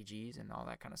games, RPGs, and all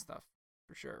that kind of stuff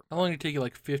for sure. How long did it take you?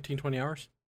 Like 15, 20 hours?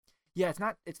 Yeah, it's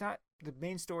not the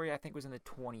main story. I think was in the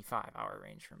 25-hour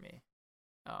range for me.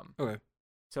 Okay.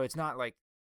 So it's not like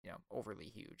overly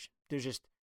huge. There's just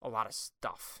a lot of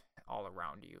stuff all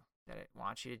around you that it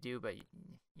wants you to do, but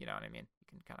you know what I mean. You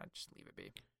can kind of just leave it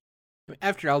be.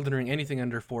 After Elden Ring, anything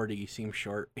under 40 seems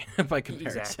short by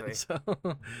comparison. Exactly. So,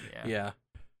 yeah.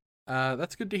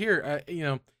 That's good to hear.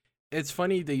 It's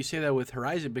funny that you say that with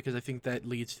Horizon, because I think that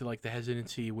leads to like the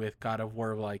hesitancy with God of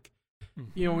War of like,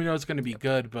 we know it's going to be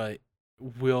good, but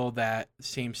will that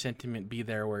same sentiment be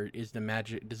there where does the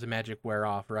magic wear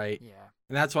off, right? Yeah.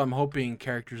 And that's why I'm hoping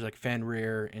characters like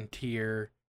Fenrir and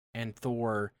Tyr and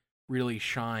Thor really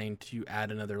shine to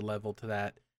add another level to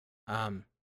that.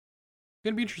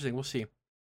 Gonna be interesting. We'll see.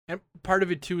 And part of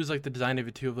it too is like the design of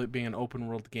it too, of it being an open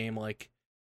world game. Like,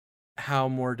 how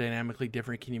more dynamically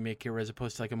different can you make it, as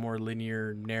opposed to like a more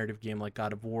linear narrative game like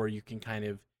God of War? You can kind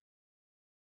of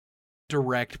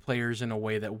direct players in a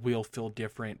way that will feel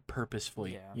different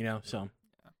purposefully. So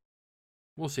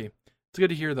we'll see. It's good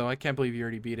to hear though. I can't believe you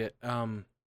already beat it.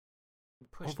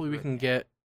 Hopefully we can get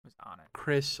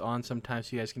Chris on sometime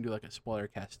so you guys can do like a spoiler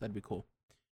cast. That'd be cool.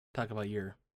 Talk about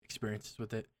your experiences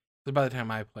with it. So by the time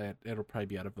I play it, it'll probably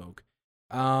be out of vogue.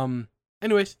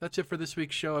 Anyways, that's it for this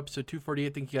week's show, episode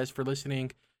 248. Thank you guys for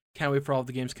listening. Can't wait for all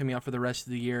the games coming out for the rest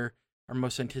of the year. Our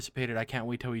most anticipated, I can't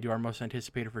wait till we do our most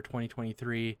anticipated for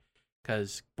 2023,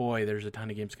 because, boy, there's a ton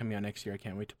of games coming out next year I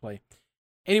can't wait to play.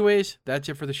 Anyways, that's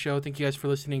it for the show. Thank you guys for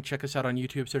listening. Check us out on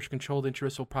YouTube. Search Controlled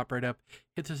Interest will pop right up.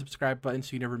 Hit the subscribe button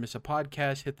so you never miss a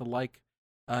podcast. Hit the like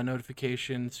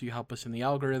notification so you help us in the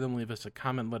algorithm. Leave us a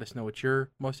comment. Let us know what you're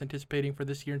most anticipating for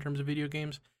this year in terms of video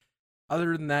games.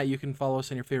 Other than that, you can follow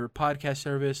us on your favorite podcast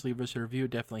service. Leave us a review.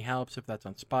 It definitely helps if that's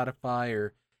on Spotify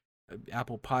or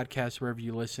Apple Podcasts, wherever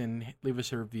you listen. Leave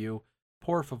us a review.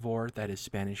 Por favor. That is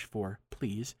Spanish for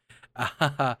please.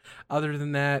 Other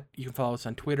than that, you can follow us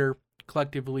on Twitter.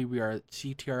 Collectively, we are at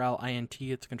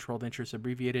CTRLINT. It's Controlled Interest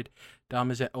abbreviated.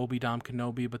 Dom is at Obidom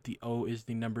Kenobi, but the O is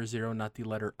the number 0, not the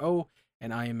letter O.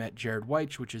 And I am at Jared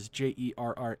Wyche, which is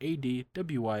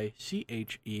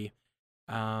JERRADWYCHE.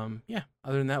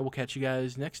 Other than that, we'll catch you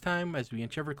guys next time as we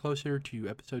inch ever closer to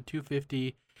episode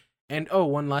 250. And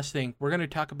one last thing. We're going to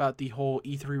talk about the whole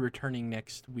E3 returning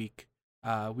next week.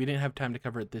 We didn't have time to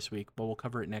cover it this week, but we'll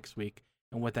cover it next week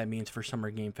and what that means for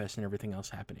Summer Game Fest and everything else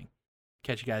happening.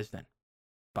 Catch you guys then.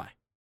 Bye.